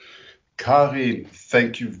Kari,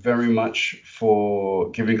 thank you very much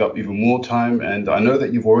for giving up even more time. And I know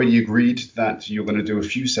that you've already agreed that you're going to do a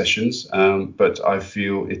few sessions, but I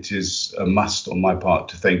feel it is a must on my part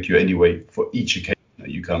to thank you anyway for each occasion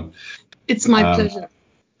that you come. It's my pleasure.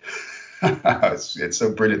 It's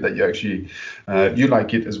so brilliant that you actually you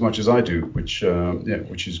like it as much as I do, which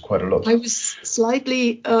is quite a lot. I was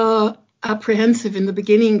slightly apprehensive in the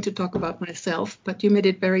beginning to talk about myself, but you made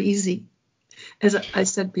it very easy, as I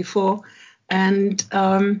said before, and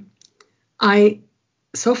I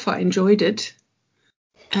so far enjoyed it,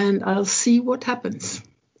 and I'll see what happens.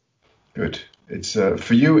 Good. It's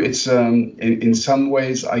for you. It's in some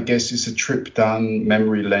ways, I guess, it's a trip down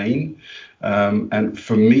memory lane, and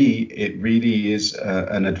for me, it really is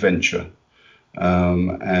an adventure,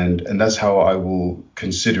 and that's how I will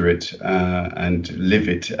consider it and live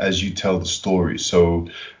it as you tell the story. So.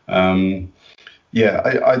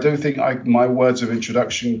 I don't think my words of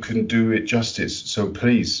introduction can do it justice. So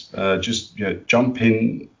please, just jump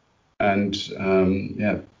in and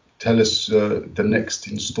tell us the next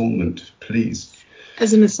installment, please.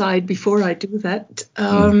 As an aside, before I do that,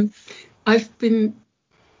 I've been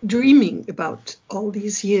dreaming about all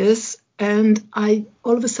these years, and I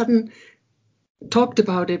all of a sudden talked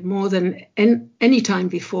about it more than any time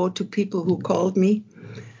before to people who called me.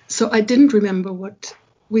 So I didn't remember what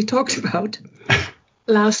we talked about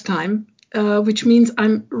last time, which means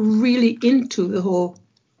I'm really into the whole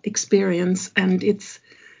experience, and it's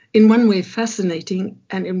in one way fascinating,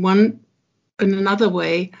 and in another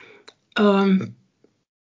way, I'm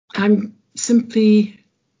simply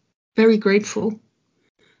very grateful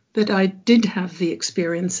that I did have the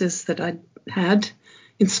experiences that I had,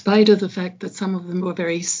 in spite of the fact that some of them were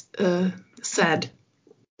very sad.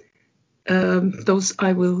 Those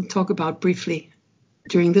I will talk about briefly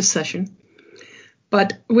during this session.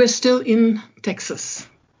 But we're still in Texas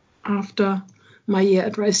after my year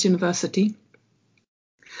at Rice University.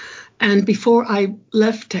 And before I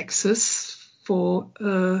left Texas for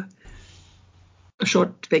a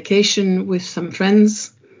short vacation with some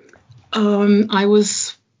friends, I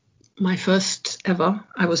was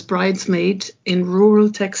bridesmaid in rural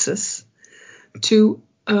Texas to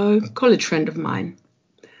a college friend of mine,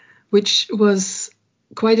 which was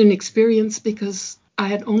quite an experience because I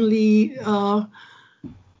had only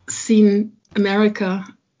seen America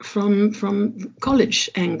from college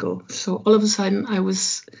angle. So all of a sudden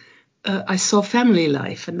I saw family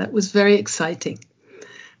life, and that was very exciting.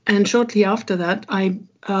 And shortly after that, I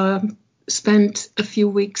spent a few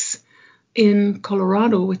weeks in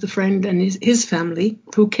Colorado with a friend and his family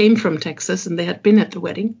who came from Texas, and they had been at the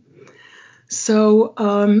wedding. So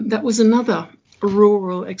that was another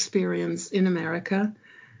rural experience in America,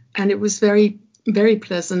 and it was very, very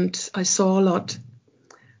pleasant. I saw a lot,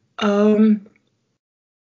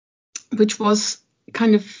 which was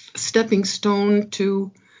kind of a stepping stone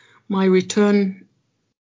to my return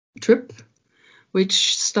trip,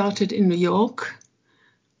 which started in New York.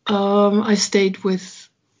 I stayed with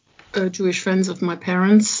Jewish friends of my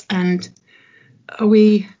parents, and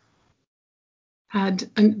we had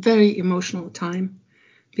a very emotional time,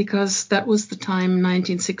 because that was the time,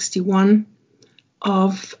 1961,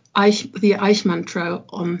 of the Eichmann trial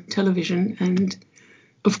on television. And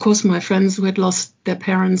of course, my friends who had lost their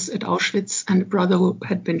parents at Auschwitz and a brother who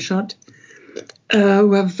had been shot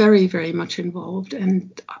were very, very much involved,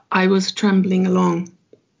 and I was trembling along.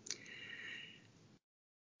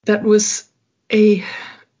 That was a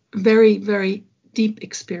very, very deep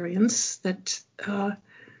experience that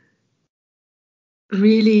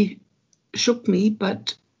really shook me,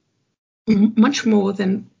 but much more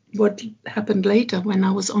than what happened later when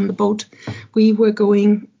I was on the boat. We were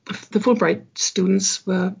going, the Fulbright students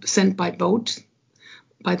were sent by boat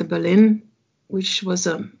by the Berlin, which was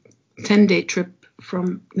a 10-day trip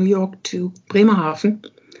from New York to Bremerhaven.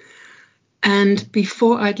 And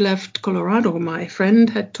before I'd left Colorado, my friend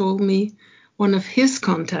had told me one of his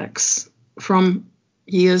contacts from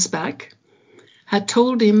years back had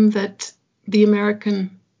told him that the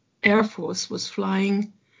American Air Force was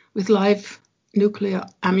flying with live nuclear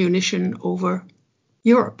ammunition over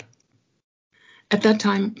Europe. At that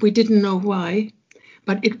time, we didn't know why,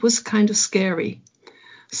 but it was kind of scary.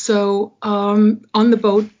 So on the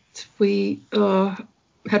boat, we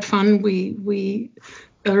had fun. We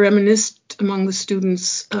reminisced among the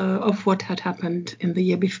students of what had happened in the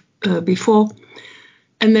year before.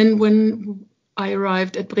 And then when I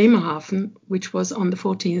arrived at Bremerhaven, which was on the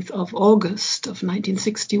 14th of August of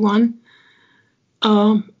 1961,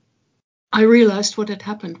 I realized what had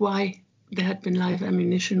happened, why there had been live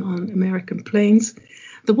ammunition on American planes.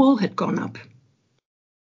 The wall had gone up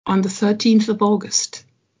on the 13th of August.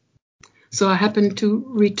 So I happened to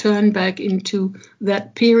return back into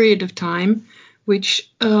that period of time, which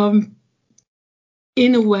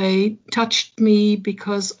in a way touched me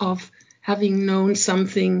because of having known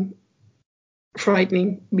something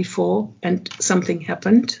frightening before and something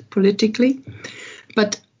happened politically.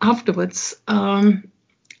 But afterwards,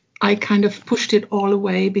 I kind of pushed it all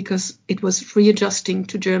away because it was readjusting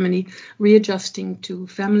to Germany, readjusting to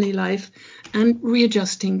family life, and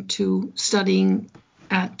readjusting to studying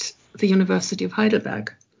at the University of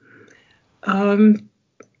Heidelberg.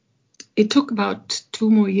 It took about 2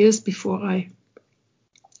 more years before I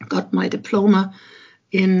got my diploma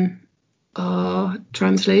in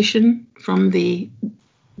translation from the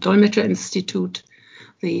Dolmetscher Institute,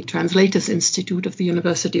 the Translators Institute of the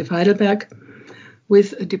University of Heidelberg,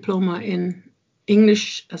 with a diploma in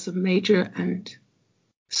English as a major and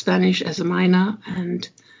Spanish as a minor and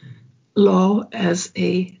law as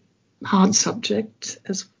a hard subject,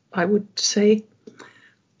 as I would say.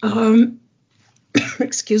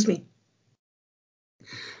 Excuse me.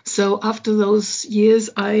 So after those years,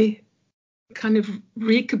 I kind of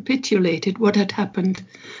recapitulated what had happened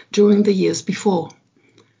during the years before.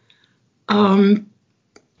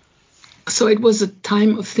 So it was a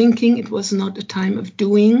time of thinking. It was not a time of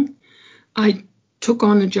doing. I took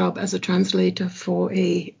on a job as a translator for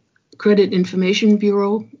a credit information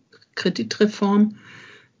bureau, Kreditreform.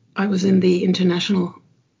 I was in the international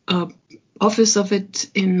office of it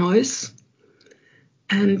in Neuss.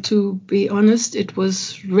 And to be honest, it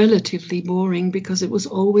was relatively boring because it was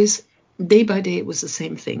always, day by day, it was the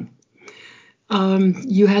same thing.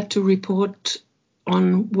 You had to report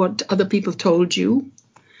on what other people told you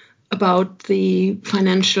about the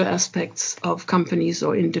financial aspects of companies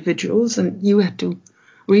or individuals, and you had to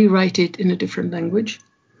rewrite it in a different language.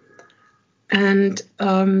 And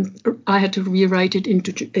I had to rewrite it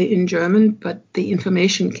in German, but the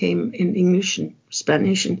information came in English and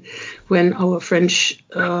Spanish. And when our French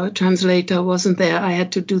translator wasn't there, I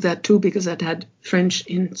had to do that too because I'd had French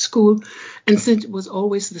in school. And since it was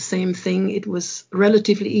always the same thing, it was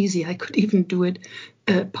relatively easy. I could even do it,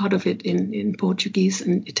 part of it in Portuguese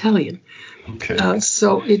and Italian. Okay.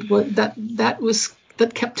 So it was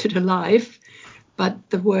that kept it alive, but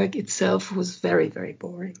the work itself was very, very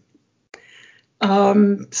boring.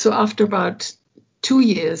 So after about 2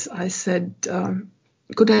 years, I said,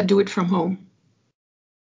 could I do it from home?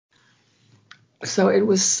 So it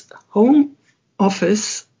was home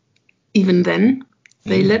office even then.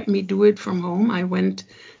 They let me do it from home. I went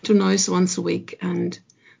to Neuss once a week and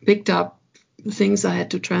picked up the things I had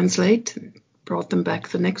to translate and brought them back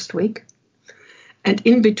the next week. And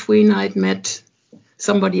in between, I'd met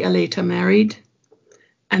somebody I later married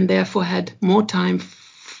and therefore had more time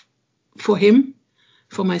for him,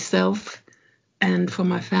 for myself, and for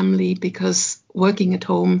my family, because working at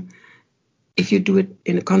home, if you do it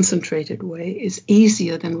in a concentrated way, is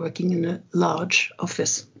easier than working in a large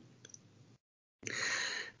office.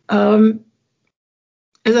 As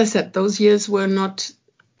I said, those years were not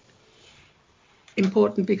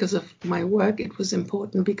important because of my work. It was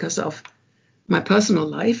important because of my personal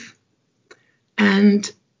life.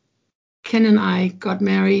 And Ken and I got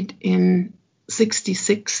married in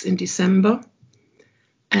 1966 in December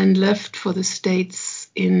and left for the States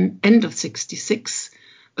in end of 1966,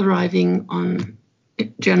 arriving on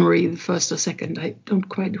January the 1st or 2nd, I don't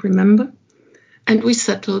quite remember. And we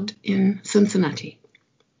settled in Cincinnati.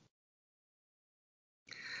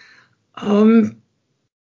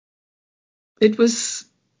 It was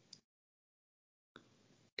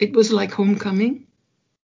like homecoming.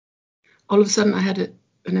 All of a sudden, I had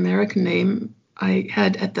an American name. I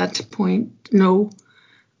had at that point no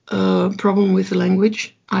problem with the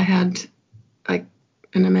language. I had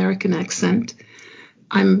an American accent.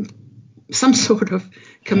 I'm some sort of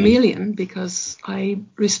chameleon because I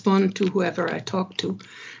respond to whoever I talk to.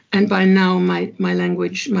 And by now, my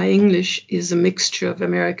language, my English, is a mixture of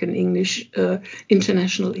American English,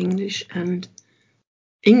 international English, and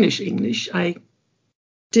English. I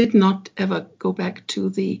did not ever go back to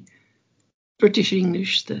the British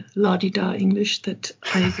English, the la-di-da English that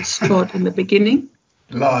I was taught in the beginning.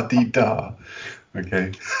 La-di-da.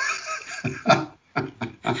 Okay.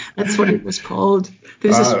 That's what it was called.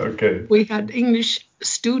 Okay. We had English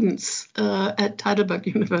students at Heidelberg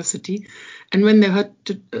University, and when they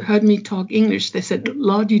heard me talk English, they said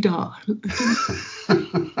la-di-da.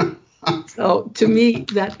 So to me,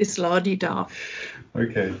 that is la-di-da.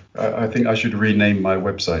 Okay. I think I should rename my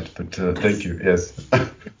website, but thank you. Yes.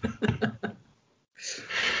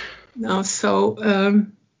 Now, so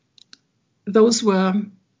those were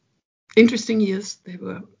interesting years. They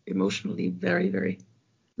were emotionally very, very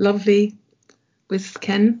lovely with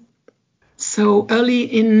Ken. So early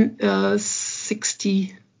in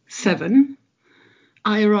 67,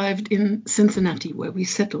 I arrived in Cincinnati, where we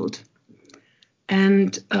settled.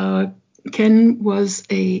 And Ken was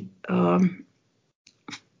a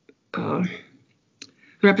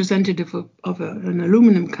representative of an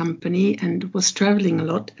aluminum company and was traveling a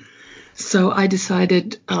lot. So I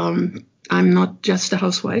decided I'm not just a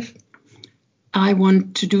housewife. I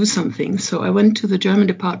want to do something. So I went to the German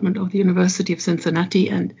department of the University of Cincinnati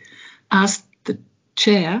and asked the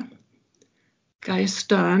chair, Guy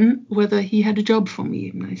Stern, whether he had a job for me.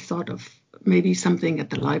 And I thought of maybe something at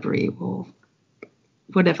the library or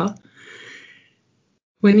whatever.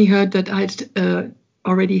 When he heard that I'd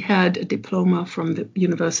already had a diploma from the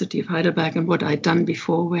University of Heidelberg and what I'd done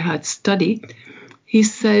before, where I'd studied, he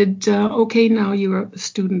said, okay, now you're a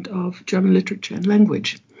student of German literature and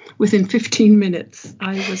language. Within 15 minutes,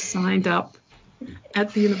 I was signed up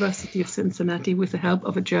at the University of Cincinnati with the help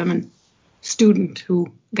of a German student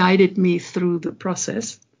who guided me through the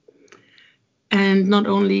process. And not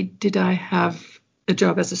only did I have a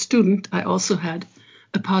job as a student, I also had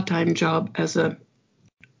a part-time job as a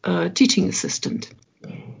teaching assistant.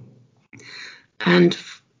 And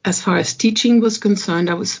as far as teaching was concerned,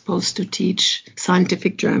 I was supposed to teach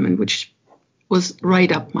scientific German, which was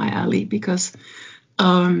right up my alley because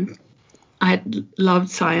I had loved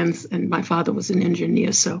science and my father was an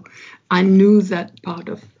engineer, so I knew that part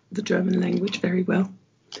of the German language very well.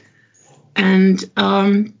 And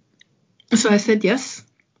so I said yes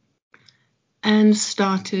and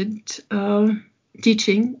started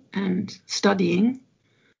teaching and studying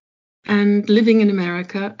and living in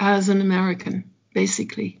America as an American,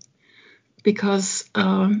 basically, because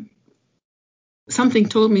something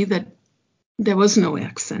told me that there was no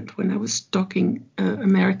accent when I was talking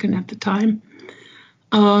American at the time.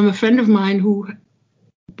 A friend of mine who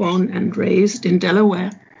born and raised in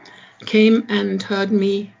Delaware came and heard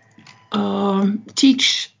me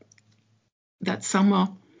teach that summer.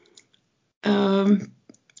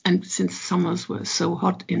 And since summers were so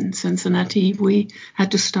hot in Cincinnati, we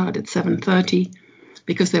had to start at 7:30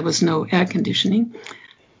 because there was no air conditioning.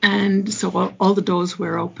 And so all the doors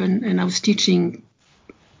were open, and I was teaching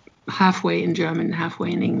halfway in German,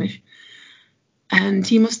 halfway in English. And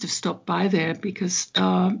he must have stopped by there because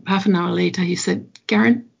half an hour later he said,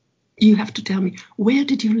 Karen, you have to tell me, where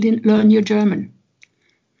did you learn your German?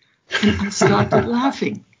 And I started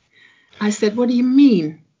laughing. I said, what do you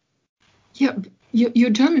mean? Yeah,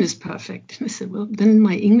 your German is perfect. And I said, well, then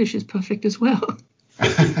my English is perfect as well.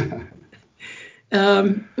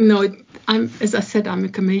 No, as I said, I'm a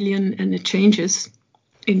chameleon, and it changes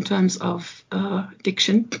in terms of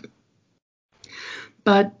diction.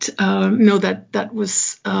 But no, that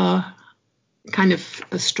was kind of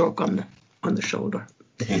a stroke on the shoulder.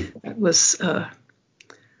 That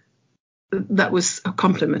was a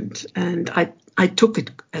compliment, and I took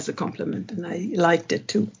it as a compliment, and I liked it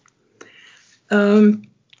too. The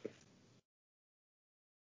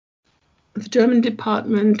German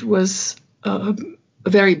department was a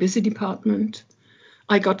very busy department.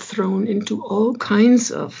 I got thrown into all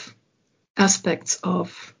kinds of aspects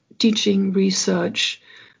of teaching, research,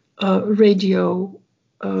 radio,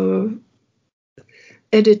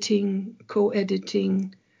 editing,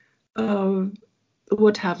 co-editing,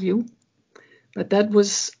 what have you. But that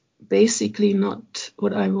was basically not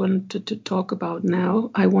what I wanted to talk about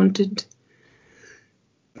now. I wanted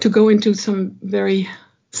to go into some very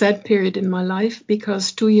sad period in my life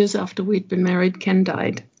because 2 years after we'd been married, Ken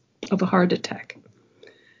died of a heart attack.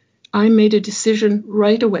 I made a decision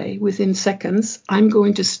right away, within seconds. I'm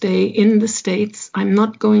going to stay in the States. I'm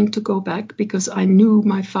not going to go back because I knew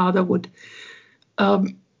my father would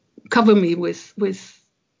cover me with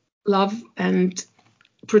love and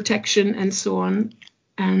protection and so on.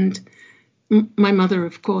 And my mother,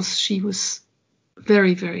 of course, she was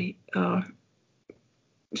very, very,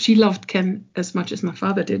 she loved Ken as much as my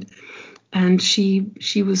father did. And she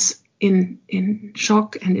was in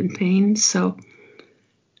shock and in pain. So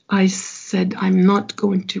I said, I'm not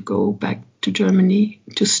going to go back to Germany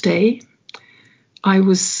to stay. I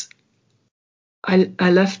left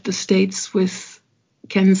the States with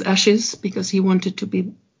Ken's ashes because he wanted to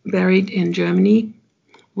be buried in Germany,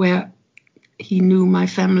 where he knew my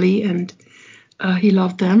family and he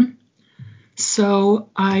loved them. So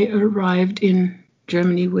I arrived in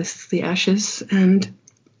Germany with the ashes and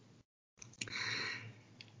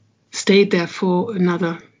stayed there for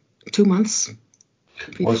another 2 months.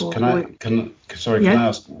 Can I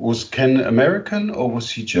ask, was Ken American or was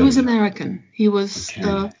he German? He was American. He was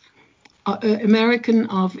American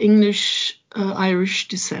of English, Irish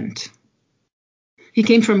descent. He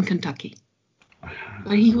came from Kentucky.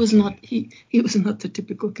 But he was not. He was not the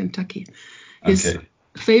typical Kentuckian. His Okay.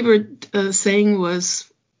 favorite saying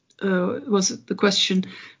was the question,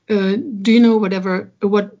 do you know what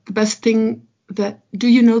the best thing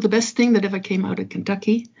that ever came out of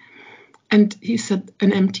Kentucky? And he said,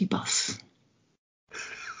 an empty bus.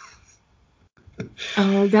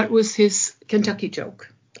 That was his Kentucky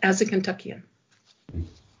joke as a Kentuckian.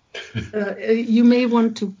 You may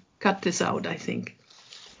want to cut this out, I think.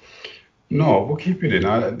 No, we'll keep it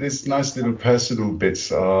in. These nice little personal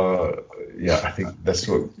bits are, I think that's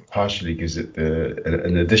what partially gives it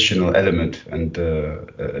an additional element and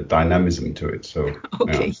a dynamism to it. So,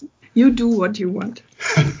 okay, you do what you want.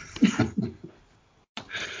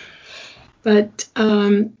 But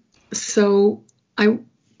so I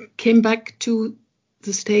came back to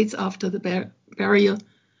the States after the burial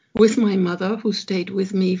with my mother, who stayed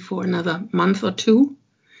with me for another month or two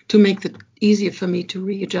to make it easier for me to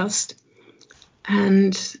readjust.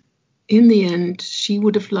 And in the end, she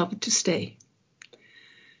would have loved to stay.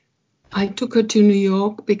 I took her to New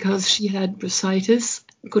York because she had bursitis,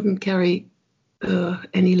 couldn't carry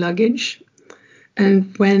any luggage.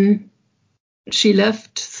 And when she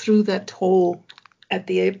left through that hole at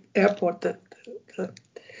the airport,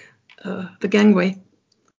 the gangway,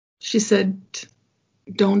 she said,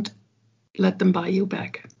 don't let them buy you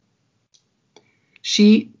back.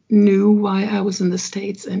 She knew why I was in the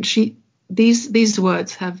States, and these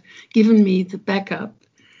words have given me the backup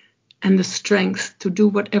and the strength to do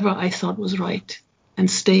whatever I thought was right and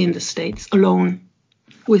stay in the States alone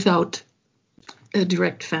without a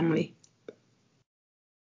direct family.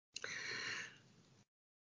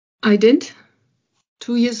 I did.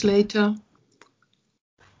 2 years later,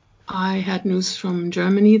 I had news from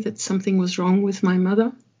Germany that something was wrong with my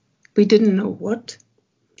mother. We didn't know what.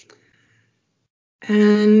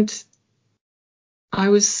 And I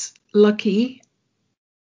was lucky,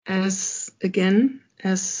 as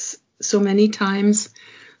so many times,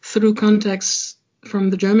 through contacts from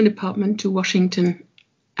the German department to Washington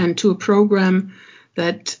and to a program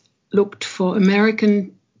that looked for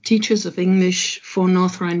American teachers of English for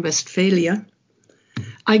North Rhine-Westphalia.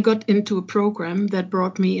 I got into a program that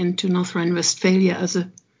brought me into North Rhine-Westphalia as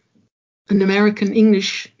an American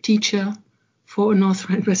English teacher for a North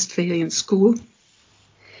Rhine-Westphalian school,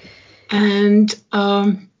 and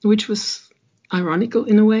which was ironical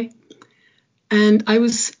in a way. And I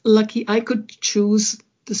was lucky I could choose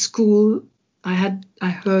the school. I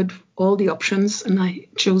heard all the options, and I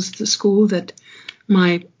chose the school that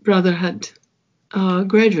my brother had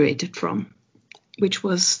graduated from, which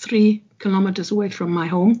was 3 kilometers away from my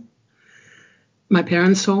home, my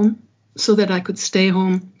parents' home, so that I could stay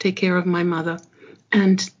home, take care of my mother,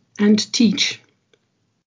 and teach.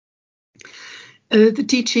 The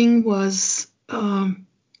teaching was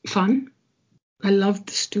fun. I loved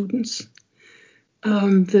the students.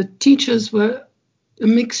 The teachers were a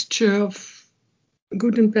mixture of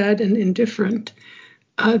good and bad and indifferent.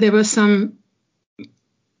 There were some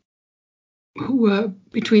who were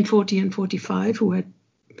between 40 and 45 who had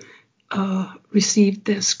received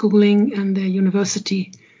their schooling and their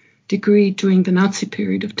university degree during the Nazi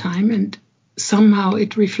period of time, and somehow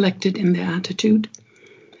it reflected in their attitude.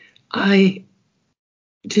 I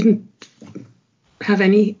didn't have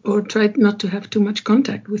any, or tried not to have too much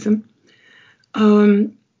contact with them.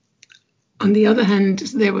 On the other hand,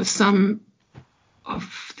 there were some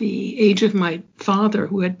of the age of my father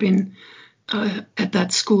who had been at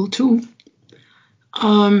that school too,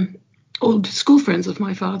 old school friends of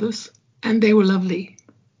my father's, and they were lovely.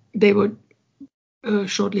 They were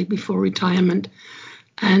shortly before retirement,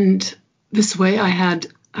 and this way I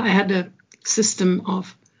had a system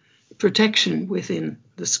of protection within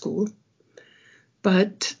the school.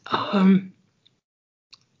 But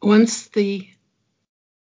once the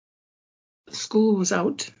school was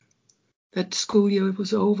out, that school year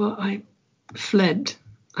was over, I fled.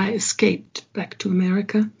 I escaped back to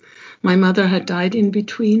America. My mother had died in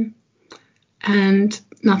between, and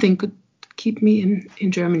nothing could keep me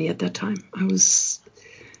in Germany at that time. I was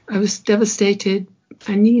devastated.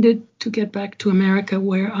 I needed to get back to America,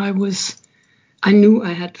 where I knew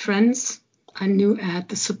I had friends. I knew I had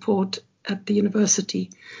the support at the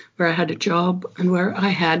university, where I had a job and where I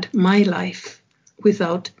had my life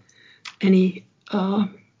without any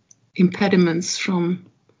impediments from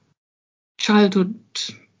childhood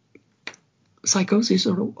psychosis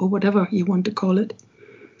or whatever you want to call it.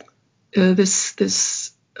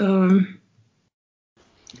 This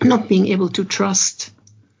not being able to trust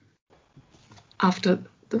after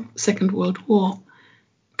the Second World War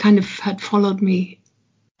kind of had followed me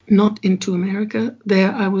not into America.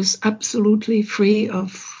 There I was absolutely free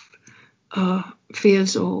of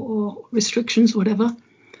fears or restrictions, whatever.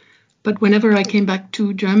 But whenever I came back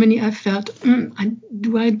to Germany, I felt,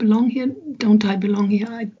 do I belong here? Don't I belong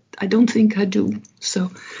here? I don't think I do.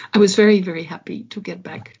 So I was very, very happy to get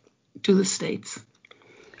back to the States.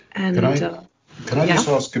 And Can I just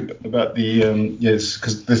ask about the yes,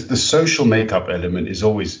 because the social makeup element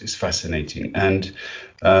is fascinating, and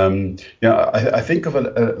I think of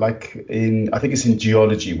I think it's in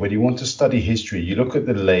geology when you want to study history, you look at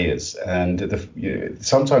the layers, and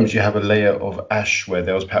sometimes you have a layer of ash where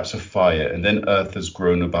there was perhaps a fire, and then earth has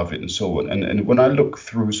grown above it, and so on. And when I look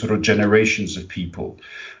through sort of generations of people,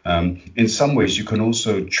 in some ways you can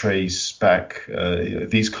also trace back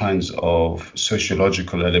these kinds of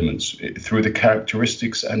sociological elements through the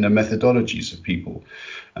characteristics and the methodologies of people.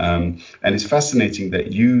 And it's fascinating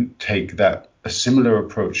that you take a similar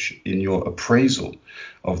approach in your appraisal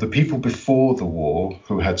of the people before the war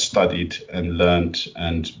who had studied and learned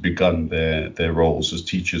and begun their roles as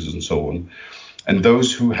teachers and so on, and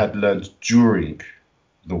those who had learned during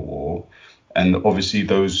the war, and obviously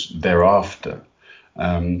those thereafter.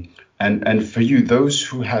 And for you, those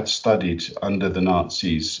who had studied under the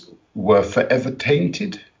Nazis were forever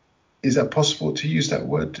tainted. Is that possible to use that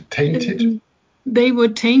word, tainted? They were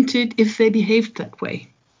tainted if they behaved that way.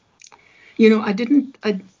 I didn't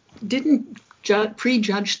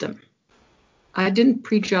prejudge them. I didn't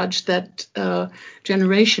prejudge that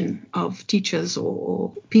generation of teachers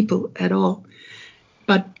or people at all.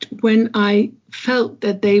 But when I felt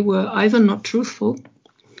that they were either not truthful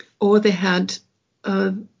or they had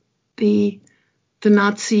the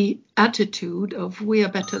Nazi attitude of we are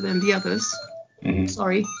better than the others. Mm-hmm.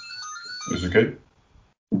 Sorry. It's okay.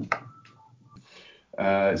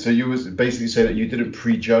 So you was basically saying that you didn't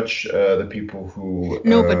prejudge the people who...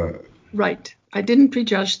 No, but right. I didn't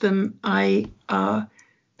prejudge them. I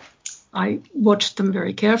watched them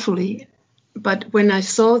very carefully. But when I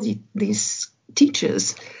saw these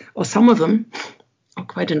teachers, or some of them, or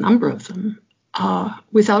quite a number of them,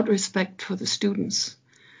 without respect for the students,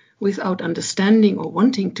 without understanding or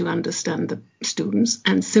wanting to understand the students,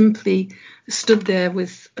 and simply stood there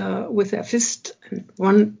with their fist,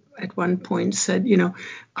 and at one point said, we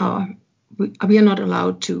are not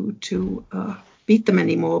allowed to beat them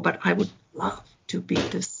anymore, but I would love to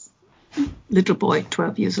beat this little boy,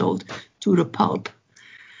 12 years old, to the pulp.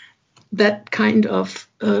 That kind of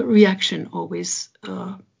reaction always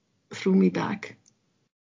threw me back.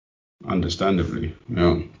 Understandably,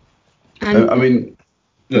 yeah. And,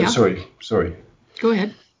 sorry. Go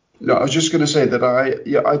ahead. No, I was just going to say that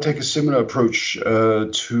I take a similar approach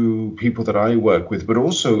to people that I work with, but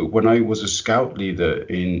also when I was a scout leader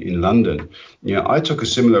in London, I took a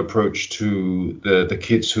similar approach to the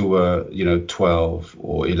kids who were 12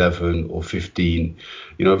 or 11 or 15.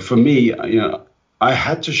 For me, I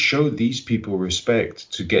had to show these people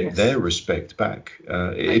respect to get their respect back.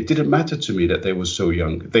 It didn't matter to me that they were so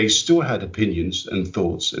young. They still had opinions and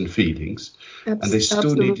thoughts and feelings, and they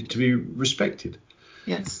still needed to be respected.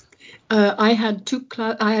 Yes. I had two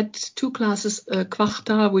classes,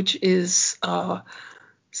 Quarta, which is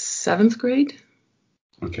 7th grade.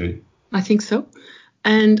 Okay. I think so.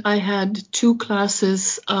 And I had two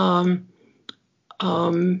classes, I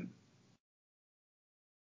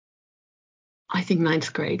think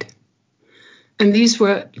 9th grade. And these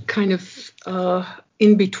were kind of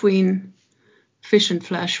in between fish and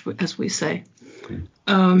flesh, as we say.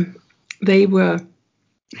 Okay. They were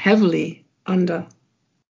heavily under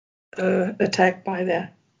attacked by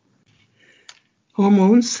their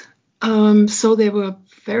hormones, so they were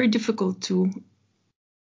very difficult to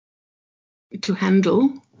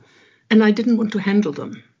handle, and I didn't want to handle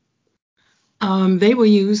them. They were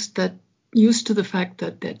used to the fact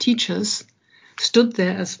that their teachers stood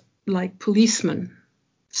there as like policemen,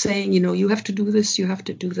 saying, you have to do this, you have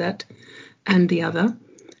to do that, and the other.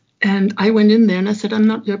 And I went in there and I said, I'm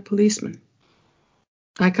not your policeman.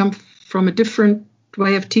 I come from a different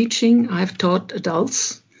way of teaching. I've taught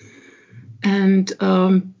adults, and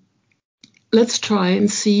let's try and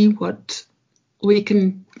see what we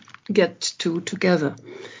can get to together.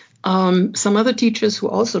 Some other teachers who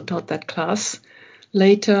also taught that class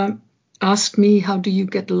later asked me, how do you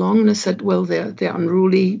get along? And I said, well, they're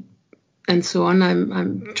unruly and so on.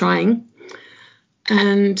 I'm trying.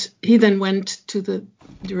 And he then went to the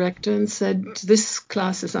director and said, this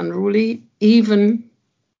class is unruly. Even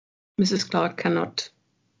Mrs. Clark cannot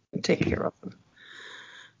take care of them.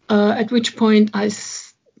 At which point I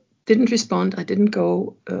didn't respond. I didn't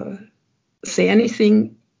go say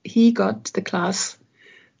anything. He got the class.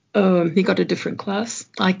 He got a different class.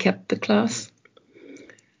 I kept the class.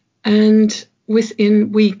 And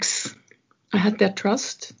within weeks, I had their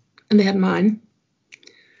trust. and they had mine.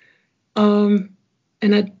 And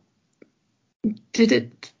I did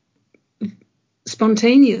it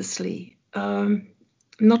spontaneously,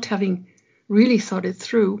 not having really thought it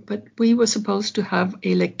through, but we were supposed to have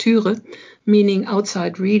a Lektüre, meaning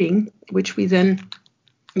outside reading, which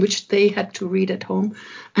they had to read at home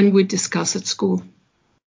and we'd discuss at school.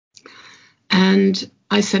 And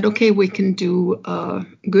I said, okay, we can do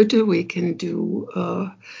Goethe, we can do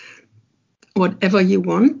whatever you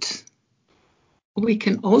want. We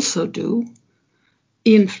can also do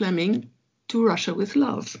Ian Fleming, To Russia with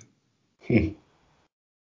Love.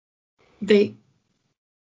 They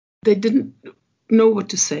didn't know what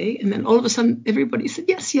to say, and then all of a sudden everybody said,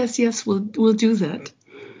 yes, we'll do that.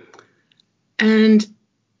 And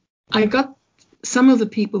I got some of the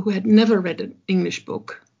people who had never read an English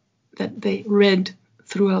book that they read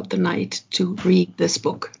throughout the night to read this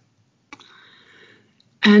book.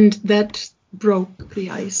 And that broke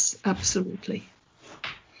the ice, absolutely.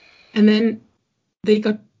 And then they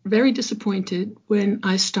got very disappointed when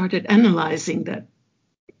I started analyzing that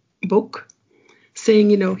book, saying,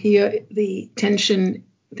 here the tension,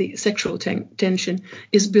 the sexual tension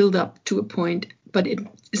is built up to a point, but it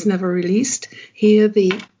is never released. Here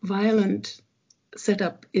the violent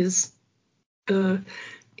setup is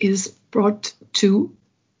brought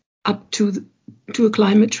up to a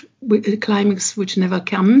climax which never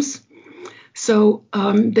comes. So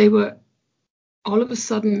they were all of a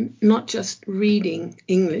sudden not just reading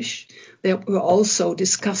English, they were also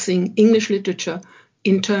discussing English literature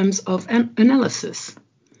in terms of analysis.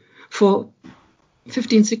 For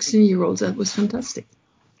 15, 16-year-olds, that was fantastic.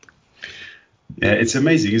 Yeah, it's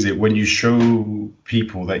amazing, isn't it, when you show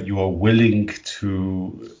people that you are willing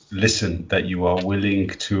to listen, that you are willing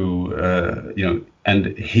to,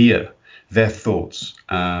 and hear their thoughts,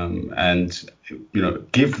 and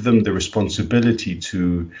give them the responsibility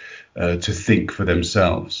to think for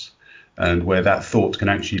themselves, and where that thought can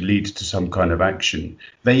actually lead to some kind of action.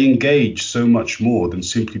 They engage so much more than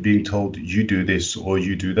simply being told, you do this or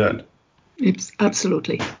you do that. It's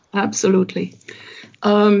absolutely.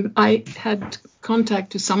 I had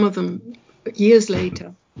contact to some of them years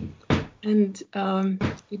later, and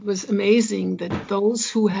it was amazing that those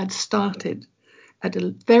who had started at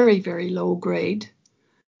a very, very low grade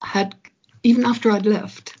had, even after I'd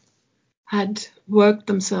left, had worked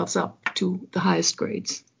themselves up to the highest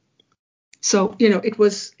grades. So, it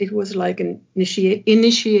was like an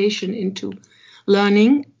initiation into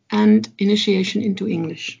learning and initiation into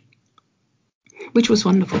English, which was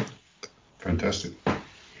wonderful. Fantastic.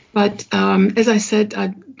 But as I said,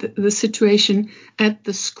 the situation at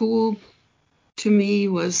the school to me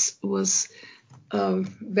was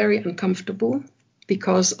very uncomfortable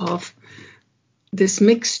because of this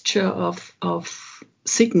mixture of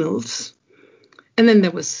signals. And then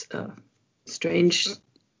there was strange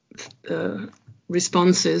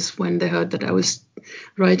responses when they heard that I was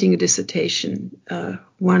writing a dissertation.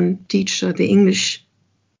 One teacher, the English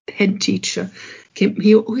head teacher,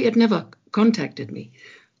 he had never contacted me,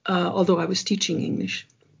 although I was teaching English.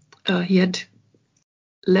 He had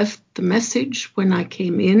left the message when I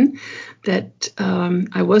came in that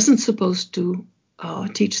I wasn't supposed to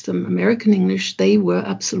teach them American English. They were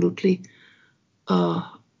absolutely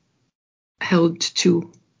held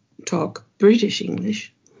to talk British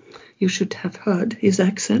English. You should have heard his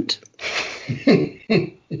accent.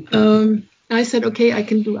 I said, okay, I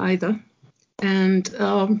can do either. And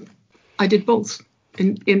I did both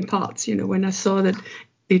in parts. When I saw that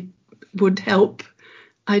it would help,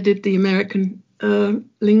 I did the American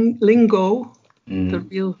lingo, the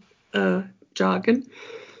real jargon,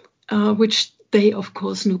 which they, of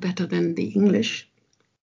course, knew better than the English.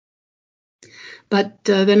 But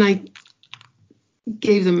then I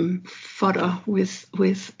gave them fodder with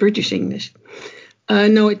British English. I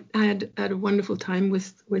had a wonderful time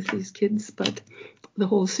with these kids, but the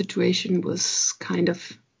whole situation was kind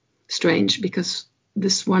of strange because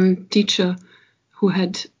this one teacher who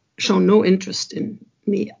had shown no interest in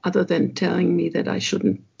me other than telling me that I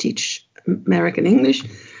shouldn't teach American English,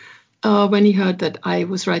 when he heard that I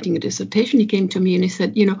was writing a dissertation, he came to me and he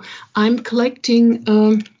said, I'm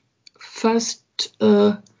collecting first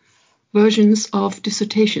versions of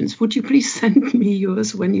dissertations. Would you please send me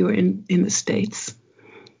yours when you're in the States?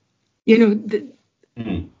 It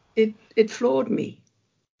floored me.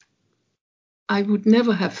 I would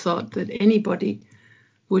never have thought that anybody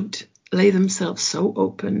would lay themselves so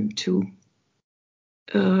open to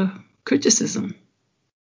criticism.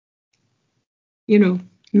 He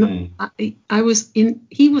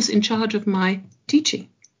was in charge of my teaching,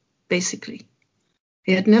 basically.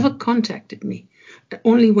 He had never contacted me.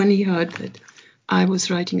 Only when he heard that I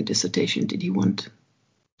was writing a dissertation. Did he want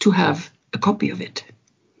to have a copy of it?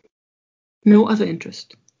 No other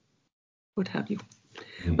interest. What have you?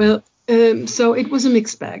 Well, so it was a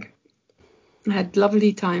mixed bag. I had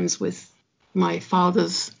lovely times with my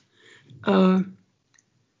father's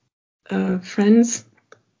friends.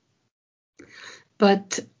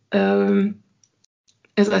 But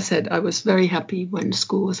as I said, I was very happy when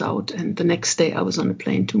school was out, and the next day I was on a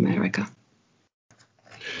plane to America.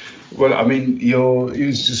 Well, I mean,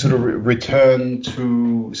 you sort of return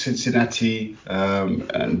to Cincinnati,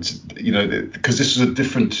 and because this was a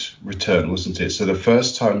different return, wasn't it? So the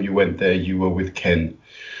first time you went there, you were with Ken,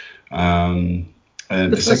 and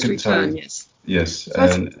the second time, yes. Yes,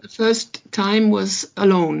 the first time was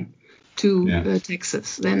alone to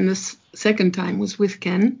Texas. Then the second time was with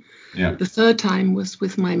Ken. Yeah. The third time was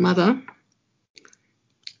with my mother,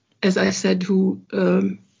 as I said, who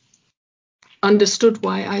understood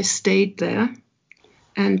why I stayed there.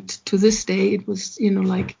 And to this day, it was,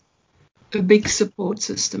 like a big support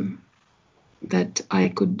system that I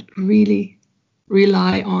could really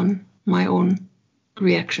rely on my own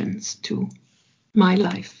reactions to my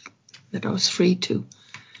life, that I was free to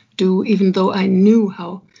do, even though I knew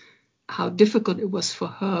how difficult it was for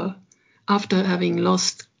her, after having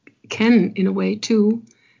lost Ken in a way too,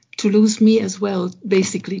 to lose me as well,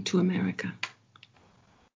 basically to America.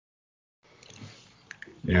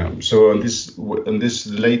 Yeah. So on this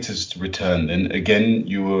latest return, then again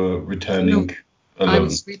you were returning alone. I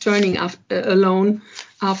was returning alone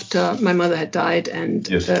after my mother had died and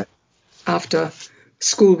after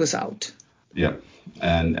school was out. Yeah.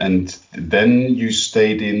 And then you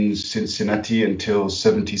stayed in Cincinnati until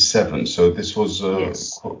 1977. So this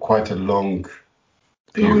was quite a long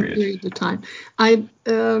period. Long period of time. I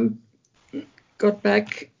got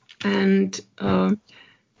back, and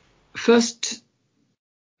first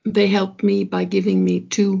they helped me by giving me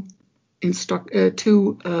two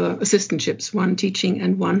assistantships, one teaching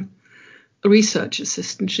and one research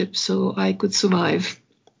assistantship, so I could survive.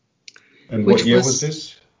 And what year was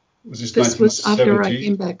this? Was this 1970? This was after I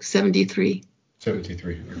came back, 1973.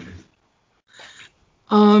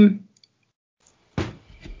 1973, okay.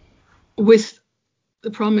 With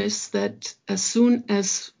the promise that as soon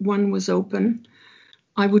as one was open,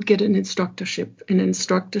 I would get an instructorship. An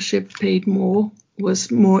instructorship paid more,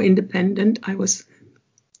 was more independent. I was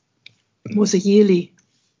a yearly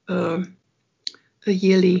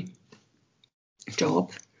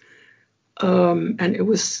job, and it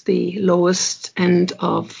was the lowest end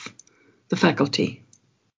of the faculty.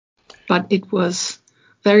 But it was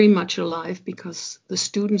very much alive because the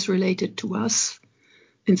students related to us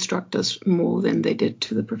instructors more than they did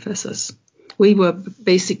to the professors. We were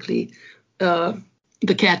basically the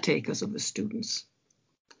caretakers of the students.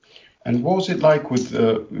 And what was it like with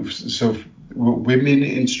women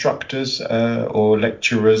instructors or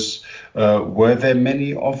lecturers? Were there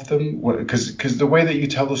many of them? Because the way that you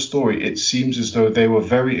tell the story, it seems as though they were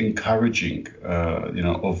very encouraging,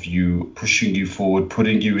 of you, pushing you forward,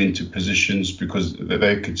 putting you into positions because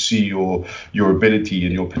they could see your ability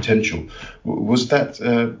and your potential. Was that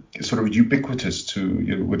sort of ubiquitous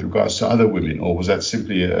with regards to other women, or was that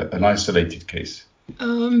simply an isolated case?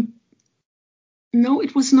 No,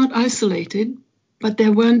 it was not isolated, but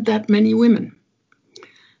there weren't that many women.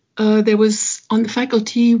 There was, on the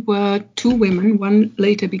faculty were two women. One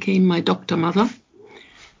later became my doctor mother.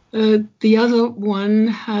 The other one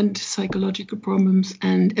had psychological problems,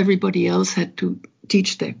 and everybody else had to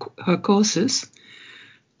teach her courses.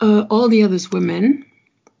 All the others were men,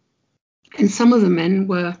 and some of the men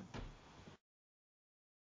were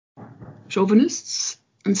chauvinists,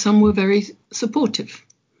 and some were very supportive.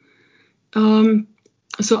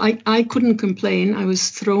 So I couldn't complain. I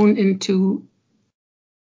was thrown into,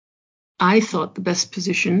 I thought, the best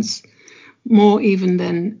positions, more even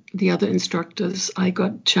than the other instructors. I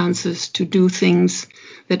got chances to do things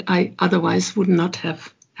that I otherwise would not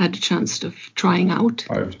have had a chance of trying out.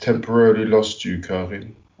 I've temporarily lost you,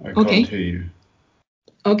 Karin. I can't hear you.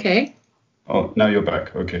 Okay. Oh, now you're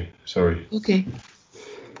back. Okay, sorry. Okay.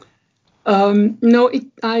 No,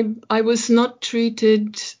 I was not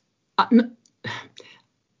treated.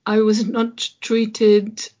 I was not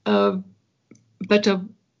treated better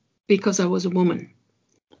because I was a woman.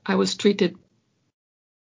 I was treated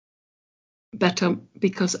better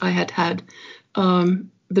because I had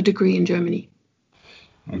the degree in Germany.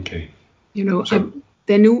 Okay.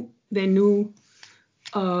 They knew,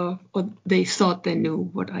 or they thought they knew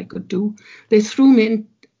what I could do. They threw me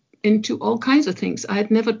into all kinds of things I had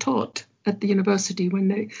never taught at the university. When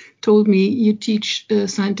they told me, you teach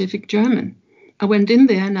scientific German, I went in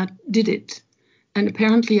there and I did it. And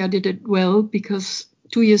apparently I did it well, because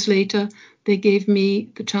 2 years later, they gave me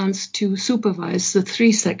the chance to supervise the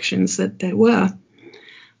 3 sections that there were.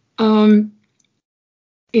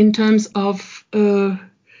 In terms of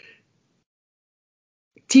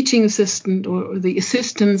teaching assistant, or the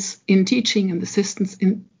assistants in teaching and assistants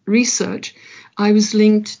in research, I was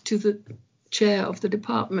linked to the chair of the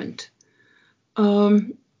department.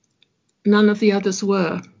 None of the others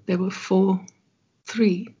were. There were 4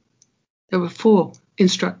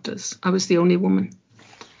 instructors. I was the only woman.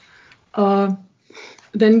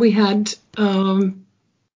 Then we had a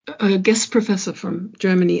guest professor from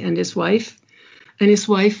Germany and his wife. And his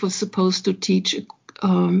wife was supposed to teach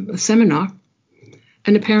a seminar.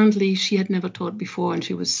 And apparently she had never taught before, and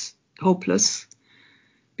she was hopeless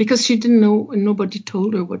because she didn't know, and nobody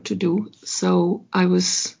told her what to do. So I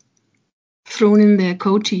was thrown in there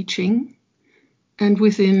co-teaching. And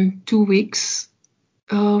within 2 weeks,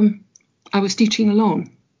 I was teaching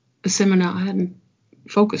alone, a seminar I hadn't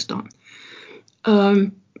focused on.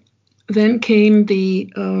 Then came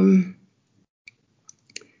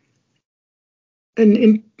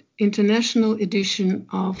an international edition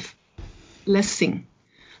of Lessing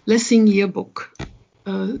Yearbook,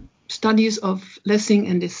 studies of Lessing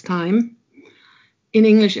and his time in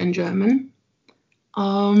English and German.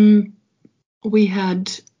 We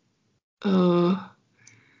had an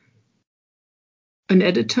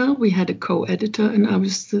editor, we had a co-editor, and I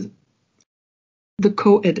was the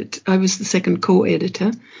co-edit. I was the second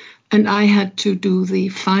co-editor, and I had to do the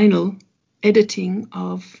final editing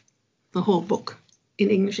of the whole book in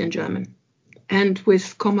English and German, and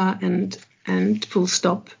with comma and full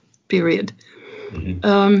stop, period.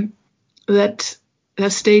 Mm-hmm. That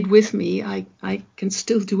stayed with me. I can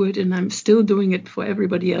still do it, and I'm still doing it for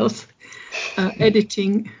everybody else,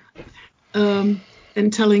 editing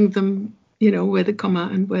and telling them, where the comma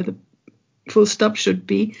and where the full stop should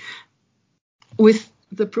be, with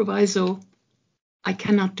the proviso, I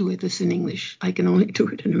cannot do this in English. I can only do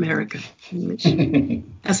it in American English,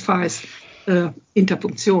 as far as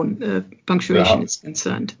Interpunktion, punctuation is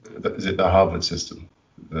concerned. Is it the Harvard system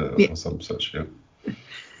or some such? Yeah.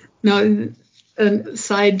 Now, a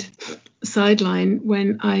sideline,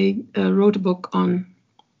 when I wrote a book on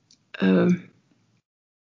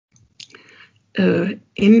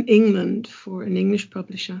in England for an English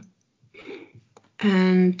publisher,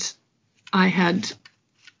 and I had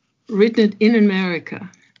written it in American.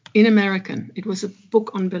 It was a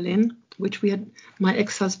book on Berlin, which my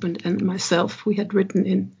ex-husband and myself, we had written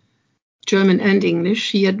in German and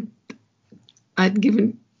English. I'd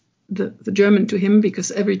given the German to him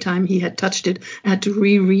because every time he had touched it, I had to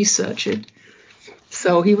research it.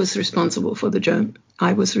 So he was responsible for the German.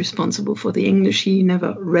 I was responsible for the English. He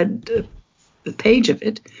never read the page of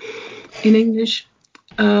it in English.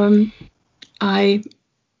 I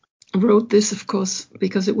wrote this, of course,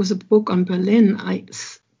 because it was a book on Berlin.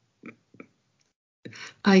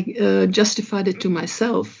 I justified it to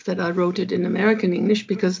myself that I wrote it in American English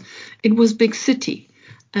because it was big city.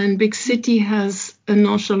 And big city has a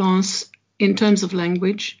nonchalance in terms of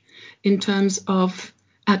language, in terms of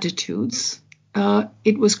attitudes.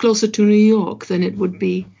 It was closer to New York than it would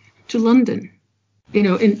be to London.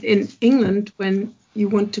 In England, when you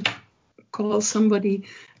want to call somebody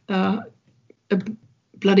a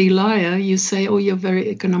bloody liar, you say, oh, you're very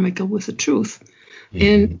economical with the truth. Mm-hmm.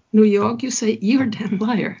 In New York, you say, you're a damn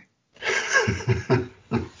liar.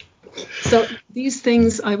 So these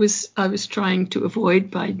things I was trying to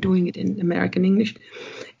avoid by doing it in American English.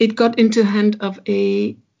 It got into the hand of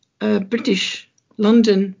a British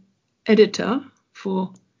London editor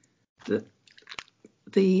for the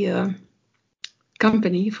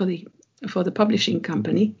company, for the publishing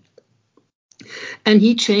company, and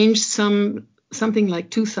he changed something like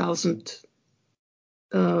 2,000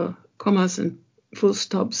 commas and full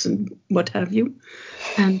stops and what have you,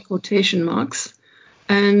 and quotation marks.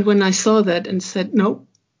 And when I saw that and said, no,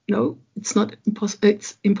 it's not impossible,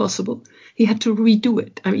 it's impossible, he had to redo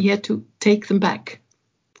it. I mean, he had to take them back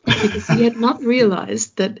because he had not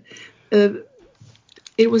realized that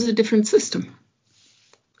it was a different system.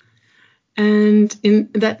 And in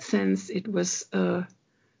that sense, it was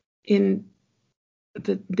in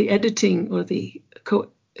the editing or the co-editor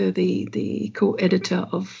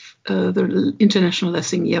of the International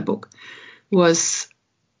Lessing Yearbook was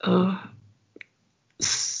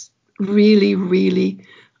really, really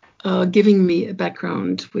giving me a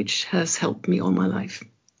background which has helped me all my life.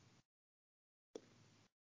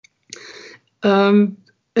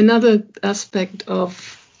 Another aspect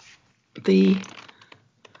of these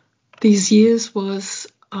years was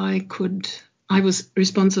I was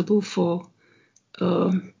responsible for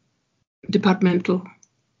departmental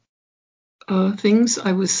things.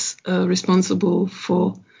 I was responsible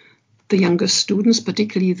for the younger students,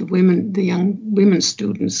 particularly the young women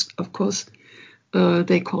students. Of course,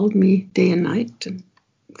 they called me day and night, and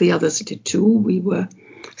the others did too. We were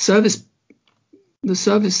the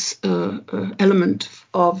service element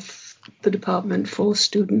of the department for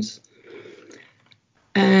students.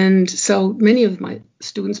 And so many of my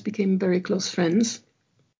students became very close friends.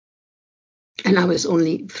 And I was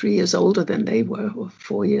only 3 years older than they were, or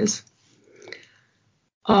 4 years.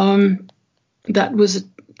 That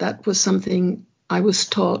was something I was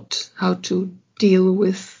taught, how to deal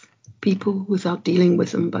with people without dealing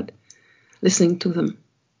with them, but listening to them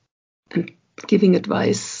and giving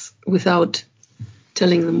advice without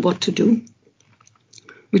telling them what to do,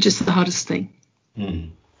 which is the hardest thing.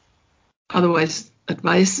 Otherwise,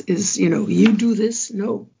 advice is, you do this.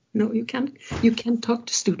 No, you can't. You can't talk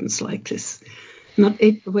to students like this.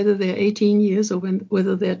 Whether they're 18 years or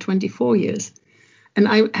whether they're 24 years. And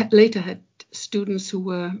I later had students who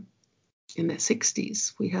were in their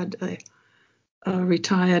 60s. We had a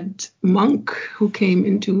retired monk who came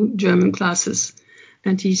into German classes,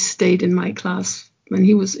 and he stayed in my class when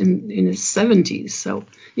he was in his 70s. So,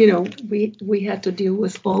 we had to deal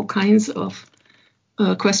with all kinds of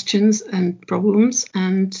questions and problems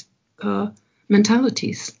and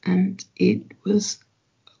mentalities, and it was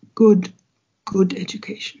good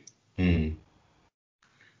education.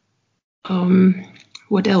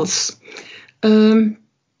 What else?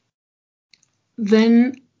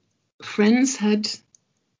 Then friends had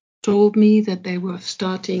told me that they were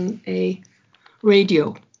starting a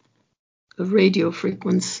radio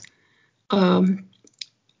frequency, a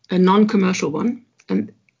non-commercial one,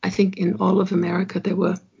 and I think in all of America there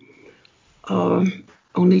were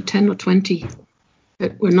only 10 or 20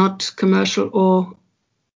 that were not commercial or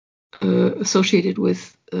associated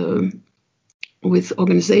with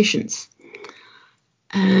organizations.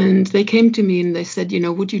 And they came to me and they said,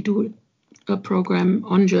 would you do a program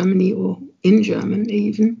on Germany or in German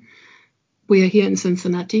even? We are here in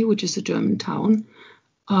Cincinnati, which is a German town.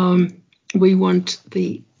 We want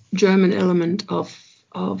the German element of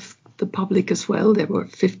the public as well. There were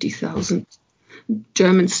 50,000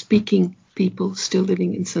 German-speaking people still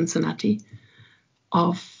living in Cincinnati,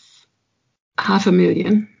 of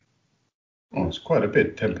 500,000. Oh, it's quite a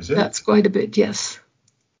bit, 10%. That's quite a bit, yes.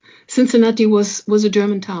 Cincinnati was a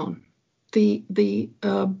German town. The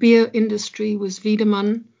beer industry was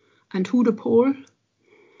Wiedemann and Hudepohl,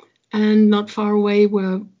 and not far away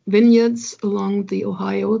were vineyards along the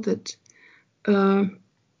Ohio that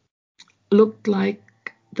looked like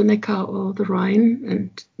the Neckar or the Rhine,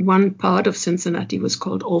 and one part of Cincinnati was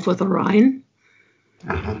called Over the Rhine.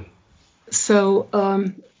 Uh-huh. So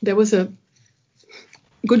there was a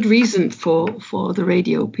good reason for the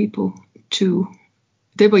radio people to.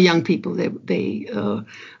 They were young people. They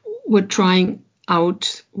were trying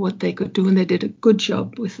out what they could do, and they did a good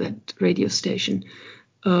job with that radio station,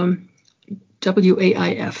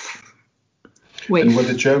 WAIF. Wave. And were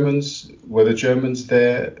the Germans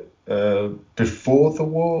there before the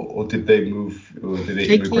war, or did they move, or did they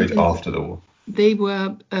immigrate after the war? They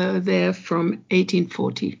were there from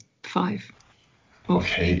 1845.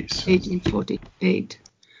 Okay. So 1848.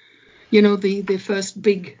 The first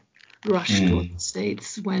big rush to the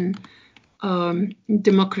States when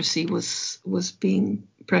democracy was being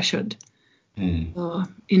pressured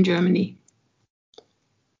in Germany.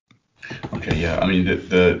 Okay, yeah. I mean,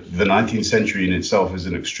 the 19th century in itself is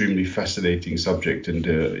an extremely fascinating subject, and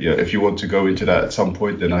if you want to go into that at some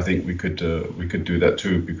point, then I think we could do that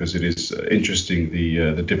too, because it is interesting,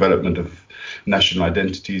 the development of national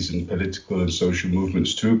identities and political and social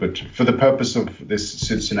movements too. But for the purpose of this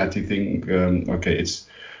Cincinnati thing, it's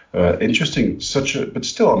interesting. But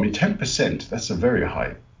still, I mean, 10%. That's a very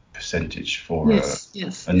high percentage for a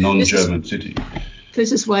non-German city.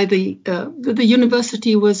 This is why the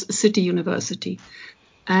university was a city university,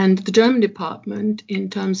 and the German department, in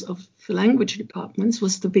terms of the language departments,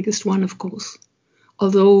 was the biggest one, of course.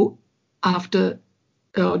 Although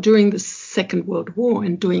during the Second World War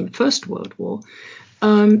and during the First World War,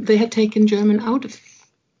 they had taken German out of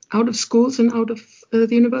schools and out of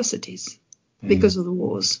the universities because of the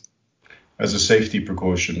wars. As a safety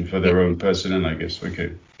precaution for their own personnel, I guess.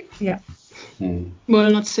 Okay. Yeah.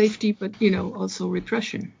 Well, not safety, but also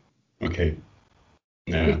repression. Okay.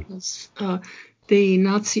 Yeah. Because the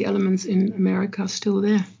Nazi elements in America are still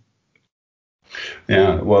there.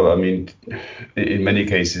 Yeah, well, I mean, in many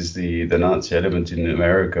cases, the Nazi element in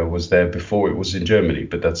America was there before it was in Germany,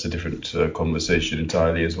 but that's a different conversation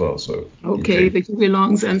entirely as well. So, Okay, the Huey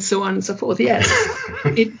Longs and so on and so forth. Yes,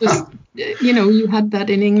 it was, you had that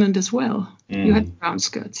in England as well. You had brown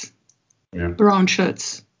skirts, yeah, brown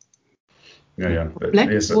shirts. yeah. But Black,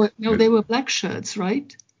 yes, no, they were black shirts,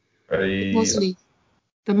 right? The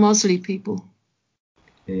Mosley people.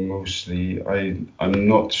 Mostly, I'm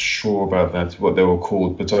not sure about that, what they were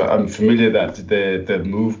called, but I'm familiar that the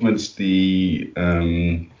movements, the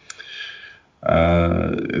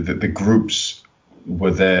groups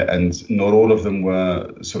were there, and not all of them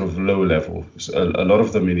were sort of low level. So a lot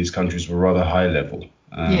of them in these countries were rather high level.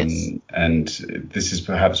 Yes. And this is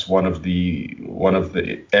perhaps one of the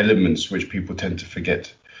elements which people tend to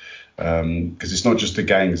forget, because it's not just the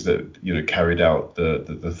gangs that carried out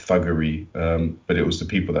the thuggery, but it was the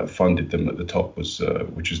people that funded them at the top, which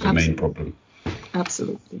is the main problem.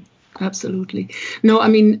 Absolutely. No, I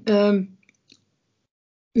mean,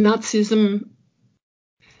 Nazism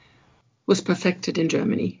was perfected in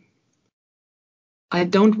Germany. I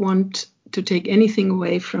don't want to take anything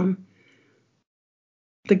away from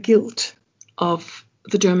the guilt of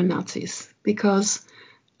the German Nazis, because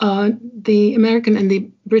the American and the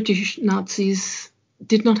British Nazis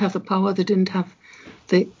did not have the power. They didn't have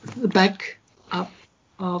the backup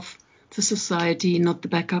of the society, not the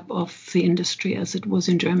backup of the industry as it was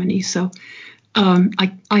in Germany. So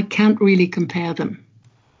I can't really compare them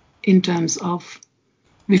in terms of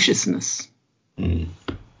viciousness.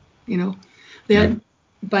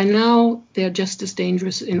 By now they're just as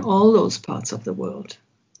dangerous in all those parts of the world.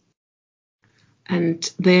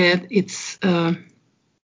 And there it's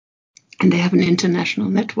and they have an international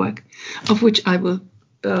network, to which I will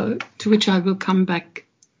come back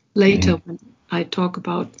later when I talk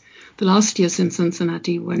about the last years in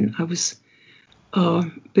Cincinnati, when I was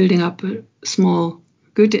building up a small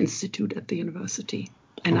Goethe Institute at the university,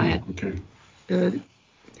 and I had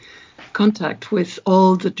contact with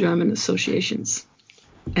all the German associations,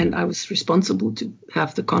 and I was responsible to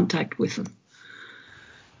have the contact with them.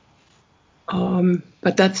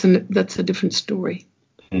 But that's a different story.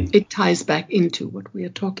 It ties back into what we are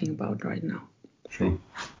talking about right now. Sure.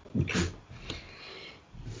 Okay.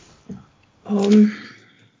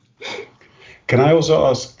 Can I also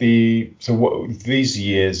ask these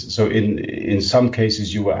years? So in some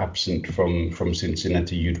cases you were absent from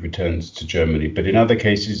Cincinnati, you'd returned to Germany, but in other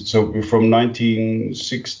cases, so from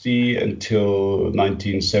 1960 until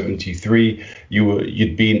 1973,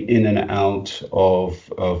 you'd been in and out of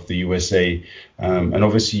the USA, and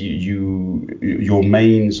obviously your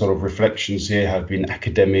main sort of reflections here have been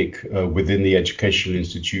academic within the educational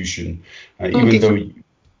institution, even though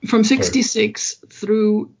from 66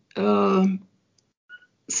 through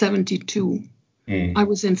 72, I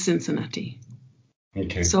was in Cincinnati.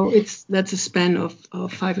 Okay. So that's a span of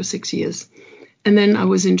 5 or 6 years. And then I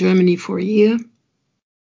was in Germany for a year,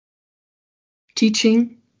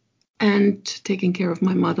 teaching and taking care of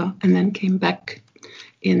my mother, and then came back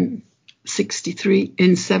in 73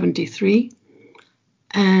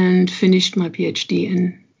 and finished my PhD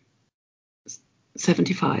in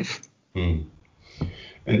 75.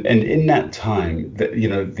 And in that time,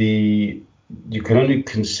 you can only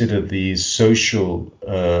consider the social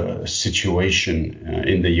situation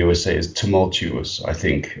in the USA as tumultuous, I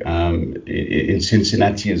think. In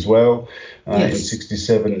Cincinnati as well, yes. In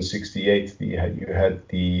 67 and 68, you had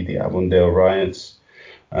the Avondale riots.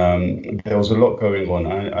 There was a lot going on.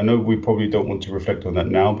 I know we probably don't want to reflect on that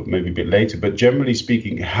now, but maybe a bit later. But generally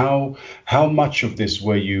speaking, how much of this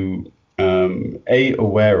were you A,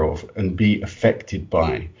 aware of, and B, affected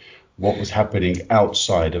by what was happening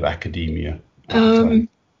outside of academia?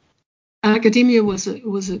 Academia was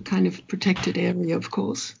a kind of protected area, of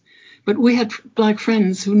course, but we had black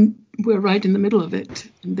friends who were right in the middle of it,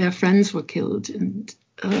 and their friends were killed, and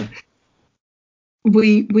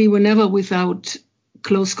we were never without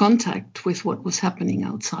close contact with what was happening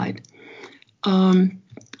outside.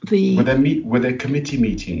 Were there committee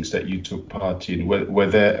meetings that you took part in? Were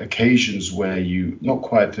there occasions where you, not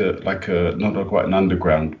quite an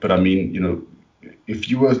underground, but I mean, if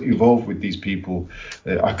you were involved with these people,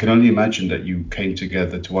 I can only imagine that you came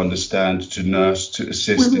together to understand, to nurse, to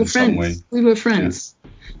assist in some way. We were friends,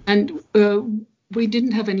 and we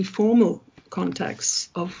didn't have any formal contacts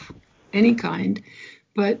of any kind,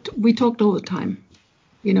 but we talked all the time.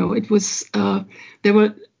 It was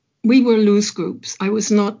we were loose groups. I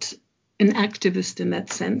was not an activist in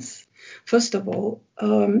that sense. First of all,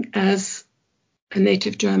 as a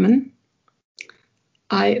native German,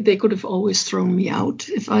 they could have always thrown me out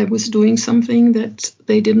if I was doing something that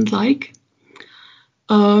they didn't like.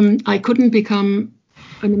 I couldn't become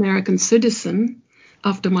an American citizen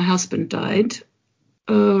after my husband died.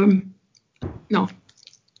 No,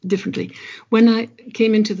 differently. When I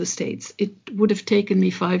came into the States, it would have taken me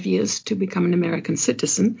 5 years to become an American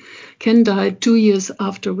citizen. Ken died 2 years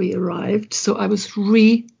after we arrived, so I was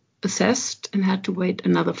reassessed and had to wait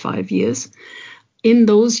another 5 years. In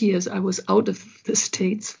those years, I was out of the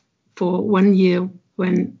States for 1 year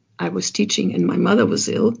when I was teaching and my mother was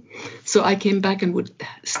ill. So I came back and would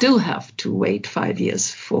still have to wait 5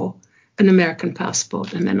 years for an American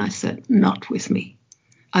passport. And then I said, not with me.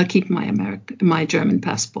 I'll keep my German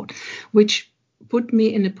passport, which put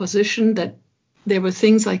me in a position that there were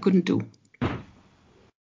things I couldn't do.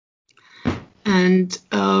 And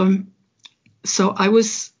so I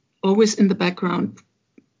was always in the background,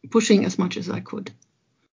 pushing as much as I could.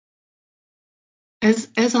 As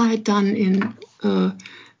I had done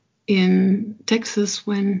in Texas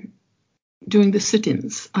during the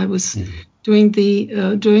sit-ins, I was during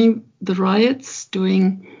the riots,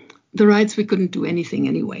 we couldn't do anything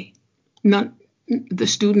anyway. Not the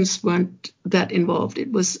students weren't that involved. It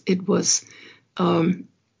was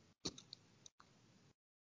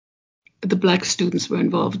the black students were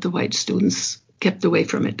involved. The white students kept away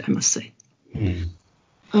from it, I must say.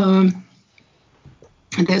 And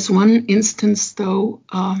there's one instance, though,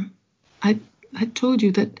 I told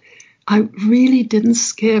you that I really didn't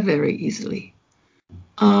scare very easily.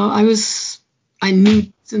 I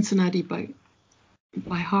knew Cincinnati by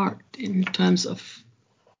heart in terms of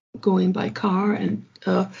going by car, and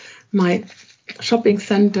my shopping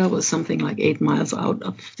center was something like 8 miles out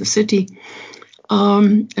of the city.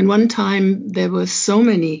 And one time there were so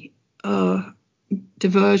many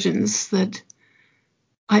diversions that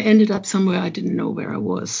I ended up somewhere I didn't know where I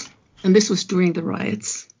was. And this was during the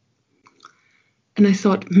riots. And I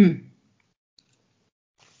thought,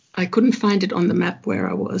 I couldn't find it on the map where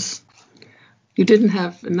I was. You didn't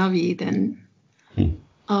have a Navi then.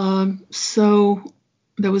 So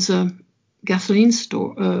there was a gasoline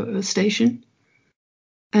station,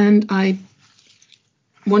 and I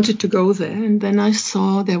wanted to go there. And then I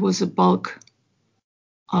saw there was a bulk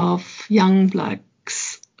of young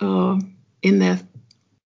blacks in their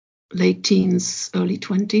late teens, early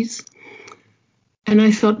 20s. And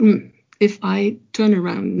I thought, if I turn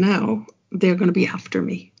around now, they're going to be after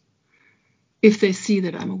me if they see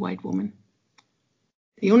that I'm a white woman.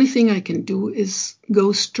 The only thing I can do is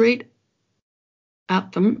go straight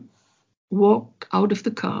at them, walk out of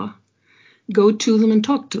the car, go to them and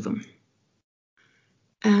talk to them.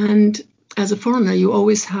 And as a foreigner, you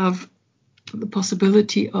always have the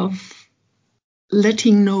possibility of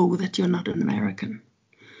letting know that you're not an American.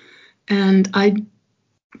 And I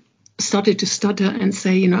started to stutter and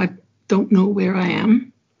say, I don't know where I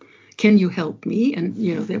am. Can you help me? And,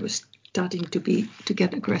 they were starting to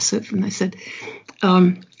get aggressive. And I said,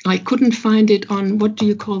 I couldn't find it on, what do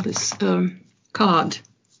you call this, card?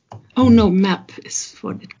 Oh, no, map is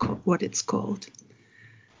what it's called.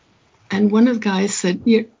 And one of the guys said,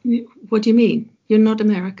 what do you mean? You're not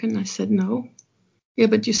American? I said, no. Yeah,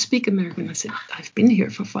 but you speak American. I said, I've been here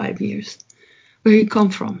for 5 years. Where you come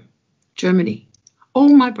from? Germany. Oh,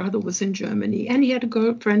 my brother was in Germany, and he had a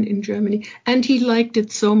girlfriend in Germany, and he liked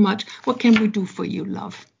it so much. What can we do for you,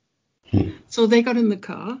 love? So they got in the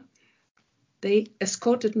car. They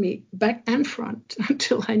escorted me back and front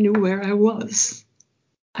until I knew where I was.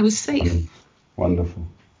 I was safe. Wonderful.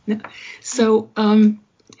 Yeah. So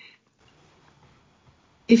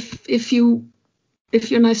if you're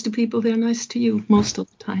nice to people, they're nice to you most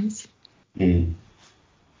of the times.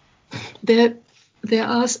 There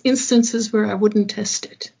are instances where I wouldn't test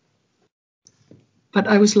it. But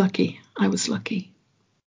I was lucky.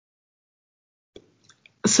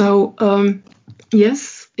 So,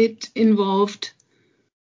 yes, it involved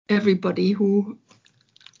everybody who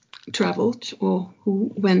traveled or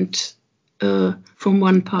who went from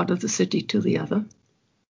one part of the city to the other.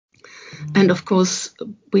 And of course,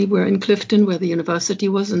 we were in Clifton where the university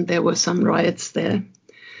was, and there were some riots there.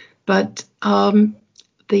 But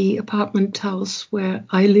the apartment house where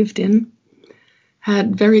I lived in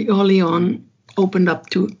had very early on opened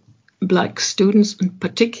up to black students, and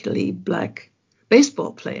particularly black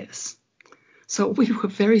baseball players. So we were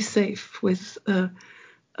very safe with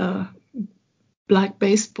black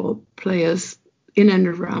baseball players in and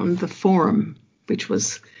around the Forum, which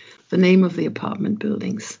was the name of the apartment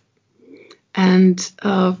buildings. And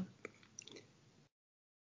I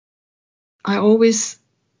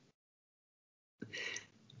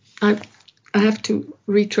have to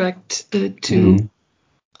retract as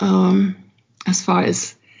far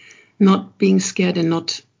as not being scared and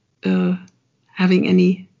not having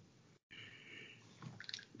any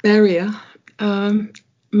barrier.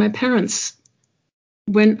 My parents,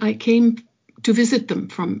 when I came to visit them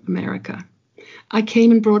from America, I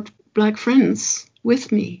came and brought black friends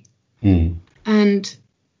with me. And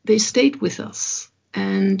they stayed with us,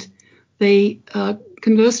 and they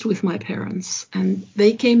conversed with my parents, and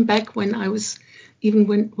they came back while I was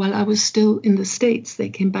still in the States. They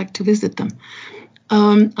came back to visit them.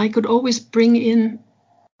 I could always bring in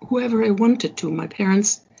whoever I wanted to. My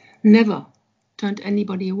parents never turned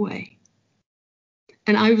anybody away.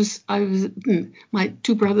 And my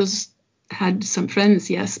two brothers had some friends,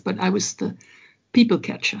 yes, but I was the people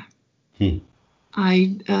catcher.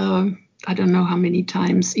 I don't know how many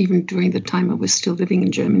times, even during the time I was still living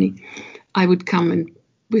in Germany, I would come and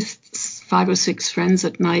with 5 or 6 friends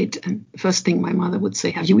at night, and the first thing my mother would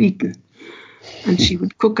say, "Have you eaten?" And she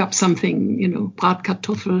would cook up something,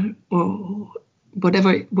 Bratkartoffel or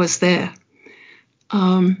whatever was there.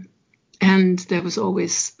 And there was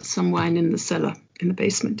always some wine in the cellar, in the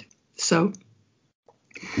basement. So,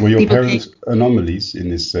 were your parents anomalies in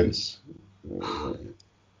this sense?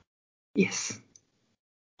 Yes,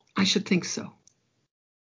 I should think so.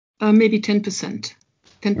 Maybe 10%.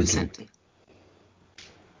 10%. Okay.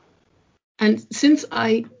 And since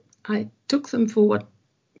I took them for what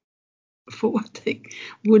they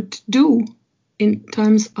would do in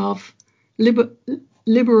terms of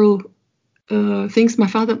liberal things, my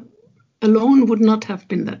father alone would not have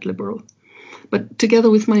been that liberal, but together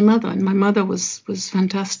with my mother, and my mother was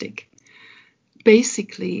fantastic.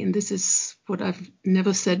 Basically, and this is what I've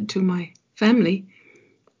never said to my family,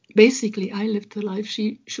 basically I lived the life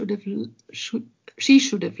she should have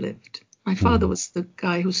lived. My father was the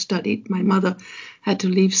guy who studied. My mother had to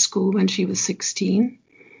leave school when she was 16.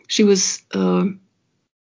 She was a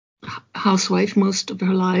housewife most of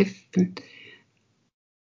her life, and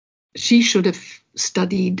she should have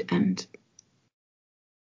studied and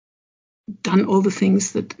done all the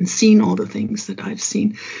things and seen all the things that I've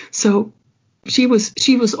seen. So she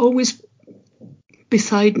was always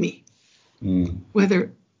beside me, no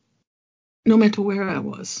matter where I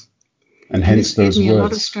was. And hence those gave me words. A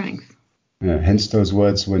lot of strength. Yeah, hence those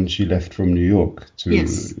words when she left from New York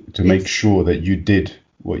to make sure that you did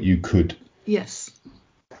what you could. Yes.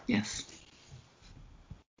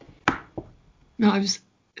 No,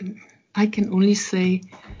 I can only say,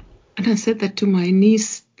 and I said that to my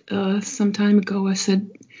niece some time ago. I said,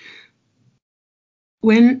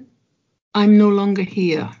 when I'm no longer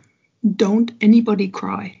here, don't anybody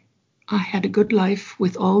cry. I had a good life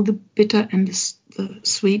with all the bitter and the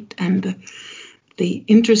sweet and the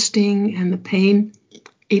interesting and the pain.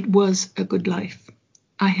 It was a good life.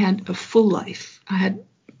 I had a full life. I had,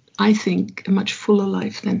 I think, a much fuller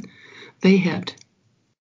life than they had.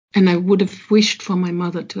 And I would have wished for my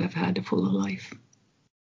mother to have had a fuller life.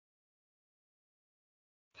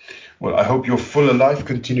 Well, I hope your fuller life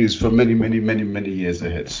continues for many, many, many, many years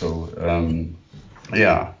ahead. So,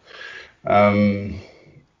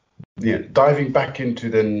 diving back into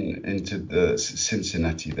the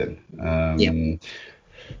Cincinnati then.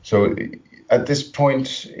 So at this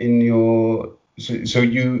point in your, so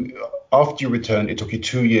you, after you returned, it took you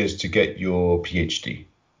 2 years to get your PhD.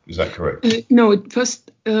 Is that correct? No,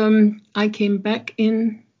 first I came back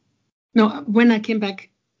when I came back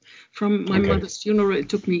from my mother's funeral, it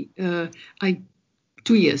took me 2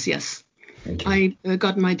 years, yes. Okay. I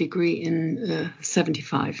got my degree in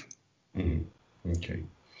 75. Mm-hmm. Okay.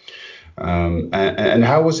 And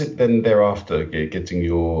how was it then thereafter, getting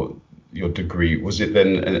your degree? Was it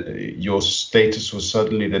then your status was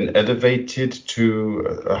suddenly then elevated to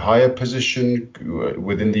a higher position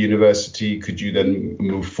within the university? Could you then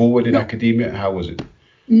move forward in academia? How was it?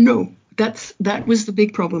 No, that was the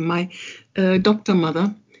big problem. My doctor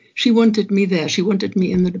mother, she wanted me there. She wanted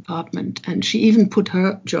me in the department, and she even put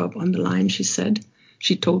her job on the line.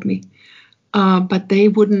 She told me, but they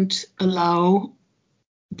wouldn't allow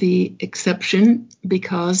the exception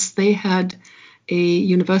because they had a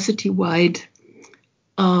university-wide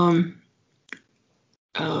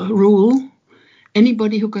rule.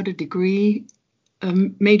 Anybody who got a degree, a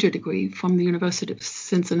major degree from the University of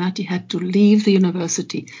Cincinnati, had to leave the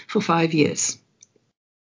university for 5 years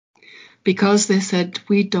because they said,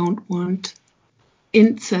 we don't want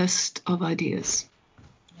incest of ideas.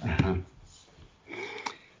 Uh-huh.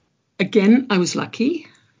 Again, I was lucky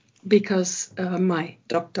because my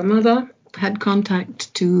doctor mother had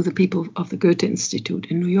contact to the people of the Goethe Institute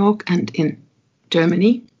in New York and in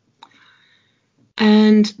Germany.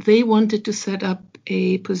 And they wanted to set up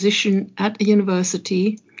a position at a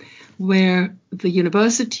university where the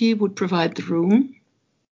university would provide the room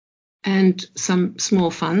and some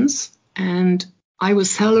small funds. And I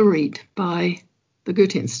was salaried by the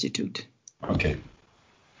Goethe Institute. Okay.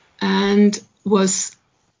 And was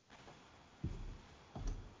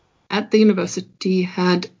at the university,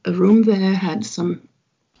 had a room there, had some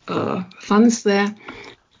funds there.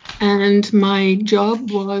 And my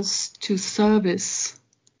job was to service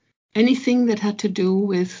anything that had to do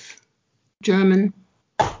with German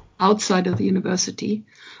outside of the university,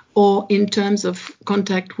 or in terms of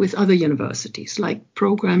contact with other universities, like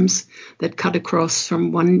programs that cut across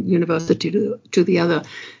from one university to the other,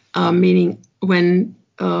 meaning when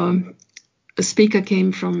a speaker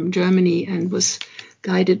came from Germany and was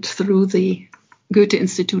guided through the Goethe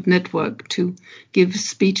Institute network to give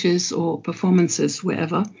speeches or performances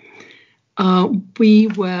wherever. We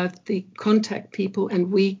were the contact people,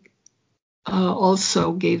 and we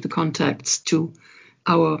also gave the contacts to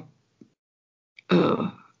our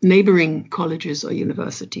neighboring colleges or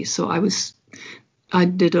universities. So I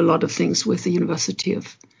did a lot of things with the University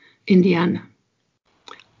of Indiana,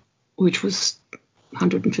 which was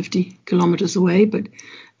 150 kilometers away, but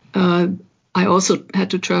I also had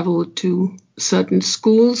to travel to certain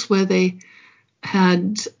schools where they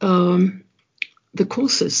had the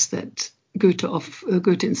courses that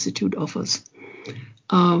Goethe Institute offers.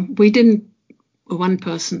 We didn't a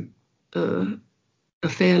one-person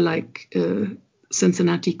affair like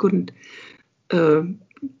Cincinnati couldn't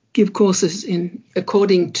give courses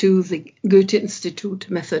according to the Goethe Institute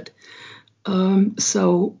method. But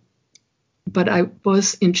I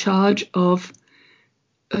was in charge of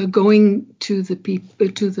going to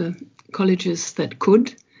the colleges that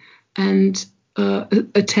could and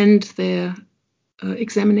attend their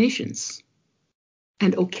examinations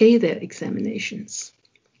and okay their examinations.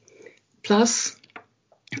 Plus,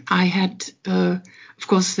 I had, of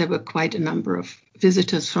course, there were quite a number of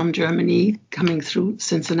visitors from Germany coming through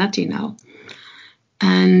Cincinnati now.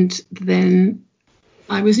 And then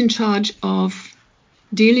I was in charge of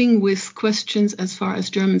dealing with questions as far as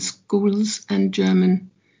German schools and German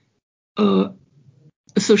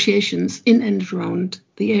associations in and around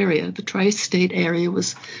the area. The tri-state area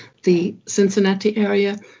was the Cincinnati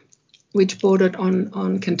area, which bordered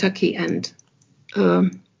on Kentucky and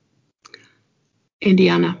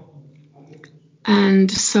Indiana.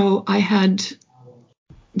 And so I had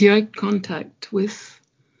direct contact with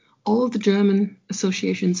all the German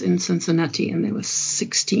associations in Cincinnati, and there were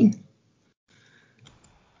 16.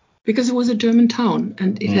 Because it was a German town,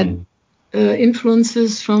 and it had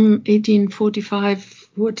influences from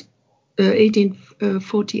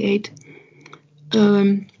 1848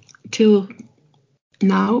 till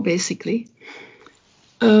now, basically.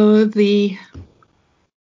 The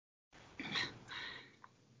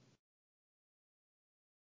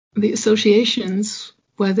associations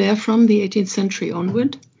were there from the 18th century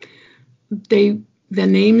onward. Their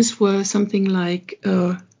names were something like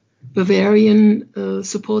Bavarian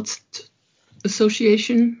Support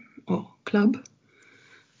Association or Club,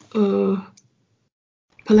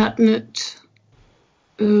 Palatinate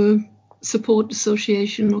Support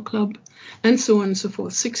Association or Club, and so on and so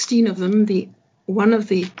forth. 16 of them. One of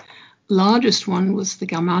the largest one was the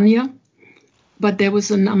Germania, but there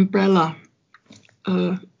was an umbrella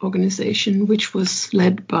organization which was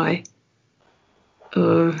led by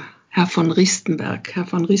Herr von Ristenberg. Herr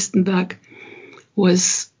von Ristenberg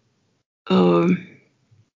was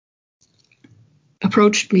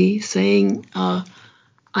approached me saying,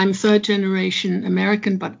 I'm third generation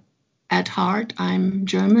American, but at heart I'm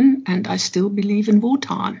German and I still believe in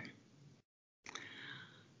Wotan.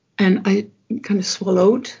 And I kind of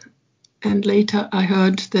swallowed. And later I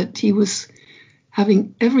heard that he was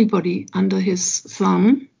having everybody under his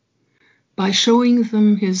thumb by showing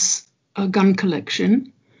them his gun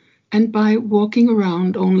collection and by walking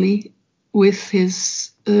around only with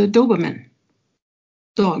his Doberman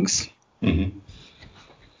dogs. Mm-hmm.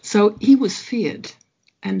 So he was feared.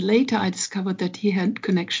 And later I discovered that he had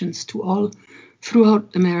connections to all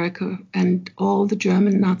throughout America and all the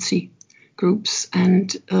German Nazi groups.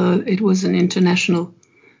 And it was an international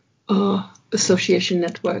association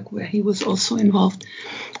network where he was also involved.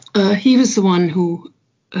 He was the one who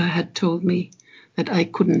had told me that I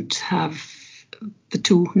couldn't have the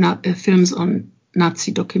two films on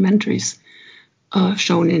Nazi documentaries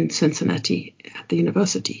shown in Cincinnati at the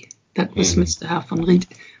university. That was Mr.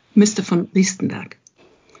 von Ristenberg.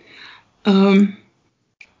 So,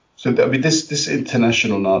 I mean, this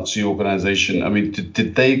international Nazi organization, I mean,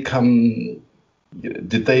 did they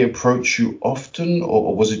approach you often,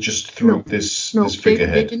 or was it just through this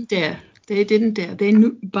figurehead? They didn't dare. They didn't dare. They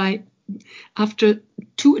knew after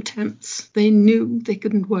 2 attempts, they knew they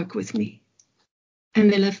couldn't work with me.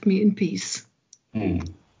 And they left me in peace.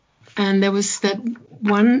 And And there was that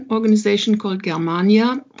one organization called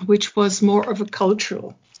Germania, which was more of a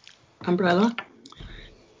cultural umbrella.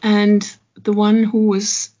 And the one who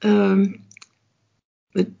was the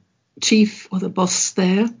chief or the boss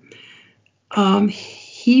there,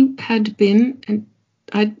 he had been, and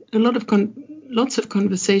I had lots of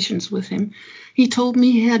conversations with him. He told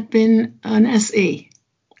me he had been an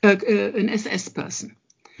SS person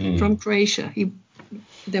from Croatia.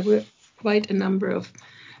 There were quite a number of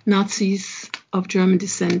Nazis of German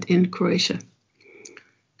descent in Croatia.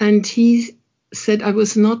 And he said I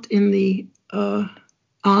was not in the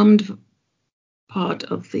armed part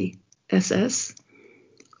of the SS.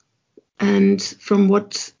 And from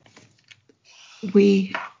what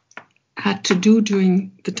we had to do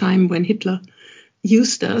during the time when Hitler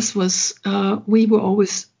used us was we were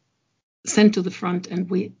always sent to the front, and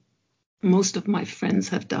most of my friends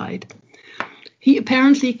have died. He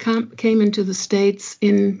apparently came into the States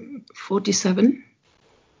in 1947,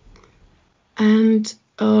 and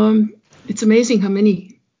it's amazing how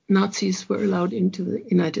many Nazis were allowed into the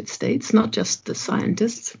United States, not just the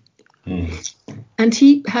scientists. And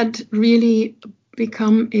he had really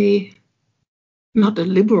become not a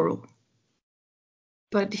liberal,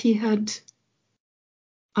 but he had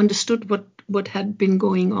understood what had been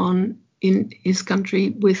going on in his country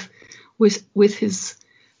with his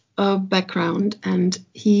background, and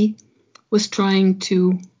he was trying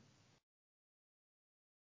to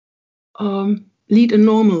lead a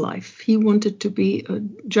normal life. He wanted to be a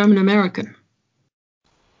German American,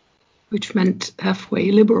 which meant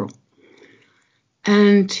halfway liberal.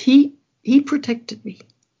 And he protected me.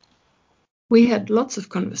 We had lots of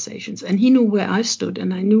conversations, and he knew where I stood,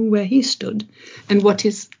 and I knew where he stood, and what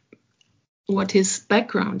his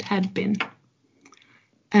background had been,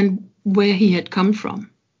 and where he had come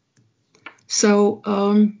from. So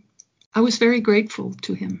I was very grateful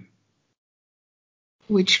to him,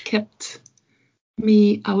 which kept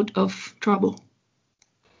me out of trouble.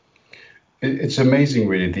 It's amazing,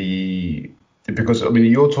 really, because, I mean,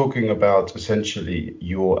 you're talking about essentially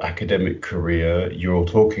your academic career, you're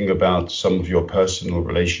talking about some of your personal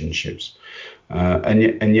relationships,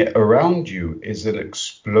 and yet around you is an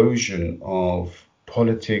explosion of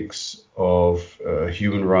politics, of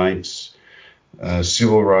human rights,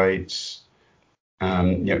 civil rights,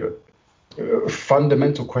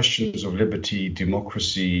 fundamental questions of liberty,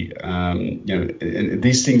 democracy, and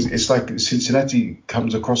these things. It's like Cincinnati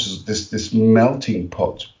comes across as this melting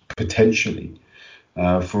pot potentially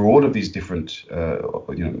for all of these different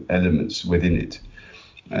elements within it,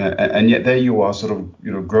 and yet there you are, sort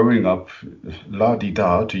of growing up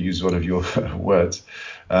la-di-da, to use one of your words,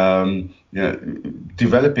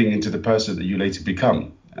 developing into the person that you later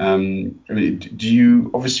become. I mean,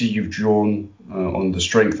 you've drawn on the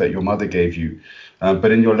strength that your mother gave you,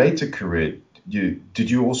 but in your later career, did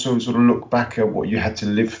you also sort of look back at what you had to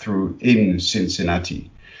live through in Cincinnati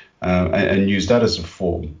and use that as a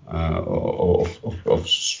form of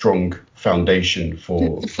strong foundation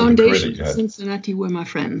for the foundation of Cincinnati were my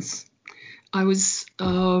friends. I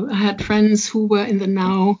had friends who were in the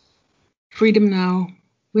Now, Freedom Now,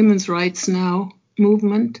 Women's Rights Now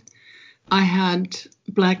movement. I had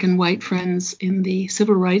black and white friends in the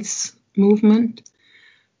civil rights movement,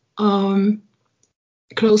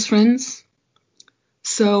 close friends.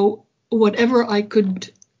 So whatever I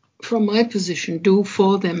could, from my position, do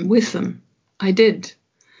for them, with them, I did.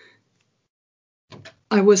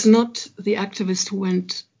 I was not the activist who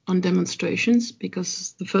went on demonstrations,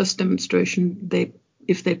 because the first demonstration,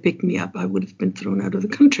 if they picked me up, I would have been thrown out of the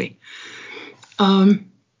country.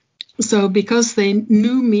 So because they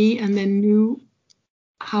knew me and they knew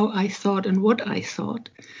how I thought and what I thought,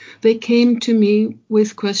 they came to me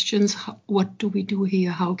with questions. What do we do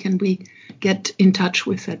here? How can we get in touch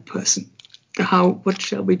with that person? What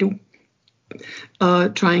shall we do?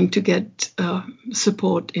 Trying to get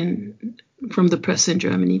support from the press in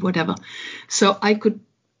Germany, whatever. So I could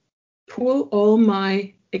pull all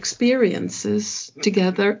my experiences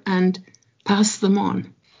together and pass them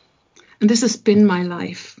on. And this has been my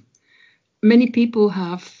life. Many people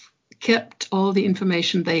have kept all the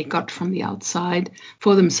information they got from the outside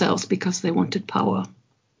for themselves because they wanted power.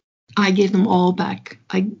 I gave them all back.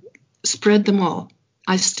 I spread them all.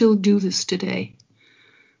 I still do this today.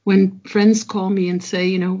 When friends call me and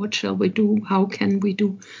say, what shall we do? How can we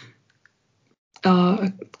do?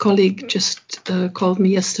 A colleague just called me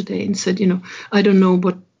yesterday and said, I don't know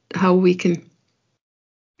how we can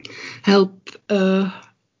help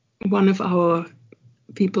one of our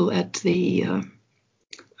people at the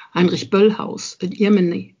Heinrich Böll house, a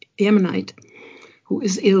Yemenite, who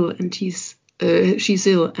is ill, and she's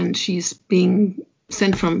ill, and she's being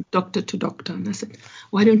sent from doctor to doctor. And I said,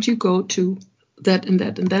 why don't you go to that and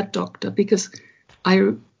that and that doctor? Because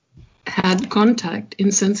I had contact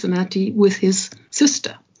in Cincinnati with his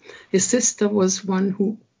sister. His sister was one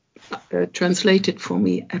who translated for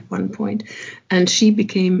me at one point, and she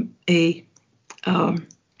became a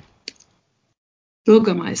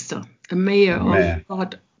Bürgermeister, a mayor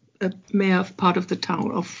of part of the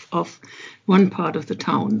town, of one part of the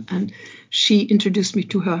town. And she introduced me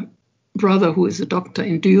to her brother, who is a doctor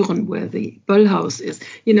in Düren, where the Böllhaus is.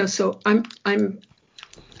 So I'm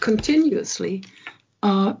continuously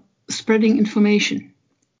spreading information,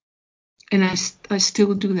 and I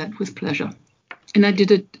still do that with pleasure. And I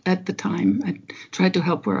did it at the time. I tried to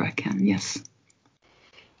help where I can. Yes.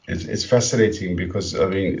 It's fascinating because, I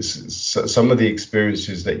mean, some of the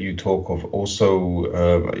experiences that you talk of also,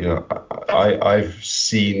 I've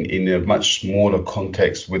seen in a much smaller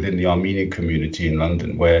context within the Armenian community in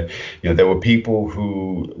London, where, there were people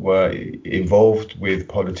who were involved with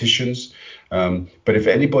politicians. But if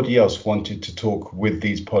anybody else wanted to talk with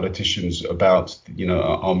these politicians about,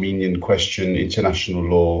 Armenian question, international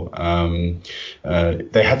law,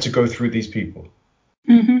 they had to go through these people.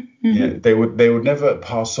 Mm-hmm, mm-hmm. Yeah, they would never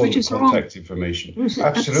pass on the contact wrong. information. Which is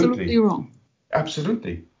absolutely wrong.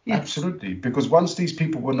 Absolutely, yes. Absolutely. Because once these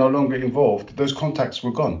people were no longer involved, those contacts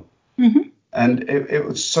were gone. Mm-hmm. And it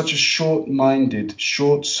was such a short-minded,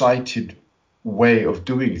 short-sighted way of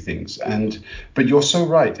doing things. But you're so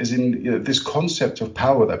right, as in this concept of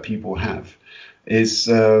power that people have is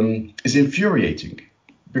infuriating,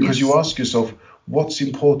 because you ask yourself, what's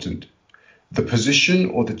important? The position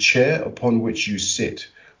or the chair upon which you sit,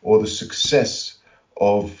 or the success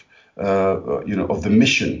of the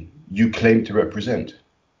mission you claim to represent?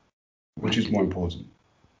 Which is more important?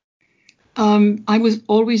 I was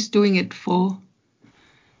always doing it für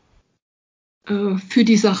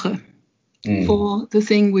die Sache, for the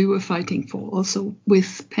thing we were fighting for, also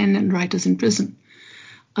with pen and writers in prison.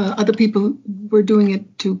 Other people were doing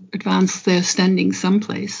it to advance their standing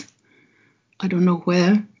someplace. I don't know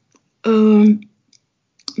where.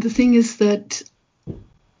 The thing is that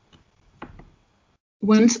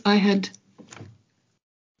once I had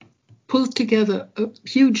pulled together a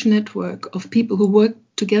huge network of people who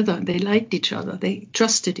worked together, they liked each other, they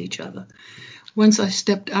trusted each other. Once I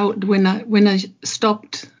stepped out, when I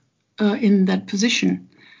stopped in that position,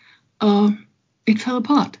 it fell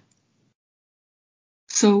apart.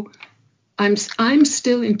 So I'm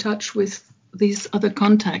still in touch with these other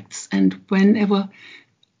contacts, and whenever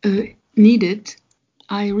needed,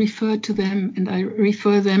 I refer to them, and I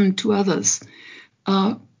refer them to others,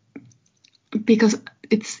 because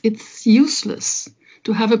it's useless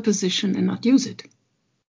to have a position and not use it,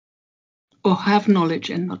 or have knowledge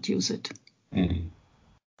and not use it.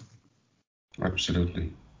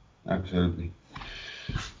 Absolutely.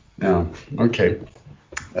 Yeah. Okay.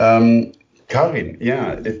 Karin,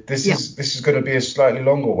 this is going to be a slightly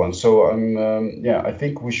longer one, so I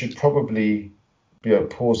think we should probably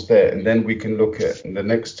pause there, and then we can look at the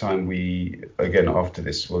next time after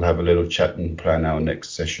this, we'll have a little chat and plan our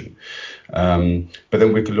next session. But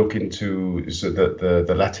then we can look into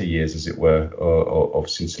the latter years, as it were,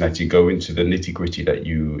 of Cincinnati, go into the nitty gritty that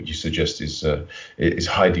you suggest is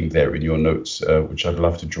hiding there in your notes, which I'd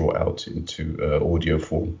love to draw out into audio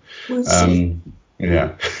form. We'll see.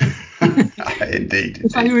 Yeah, indeed.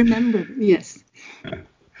 If I remember, yes.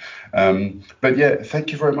 But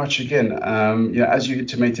thank you very much again. As you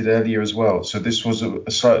intimated earlier as well, so this was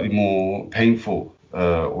a slightly more painful,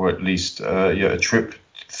 or at least a trip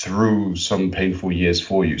through some painful years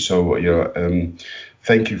for you. So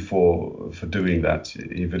thank you for doing that,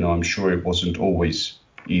 even though I'm sure it wasn't always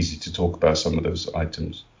easy to talk about some of those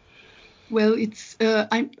items. Well, it's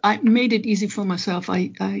I made it easy for myself.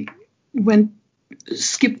 I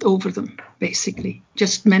skipped over them, basically,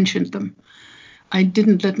 just mentioned them. I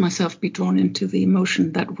didn't let myself be drawn into the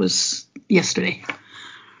emotion that was yesterday.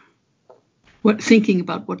 Thinking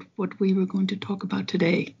about what we were going to talk about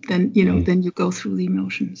today, then you go through the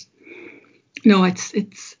emotions. No,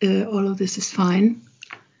 it's all of this is fine.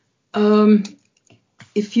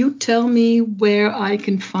 If you tell me where I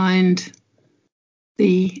can find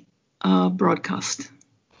the broadcast.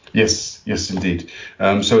 Yes, indeed.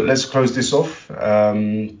 So let's close this off.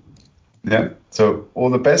 So all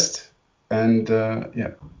the best. And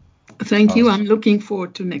Thank you. I'm looking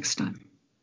forward to next time.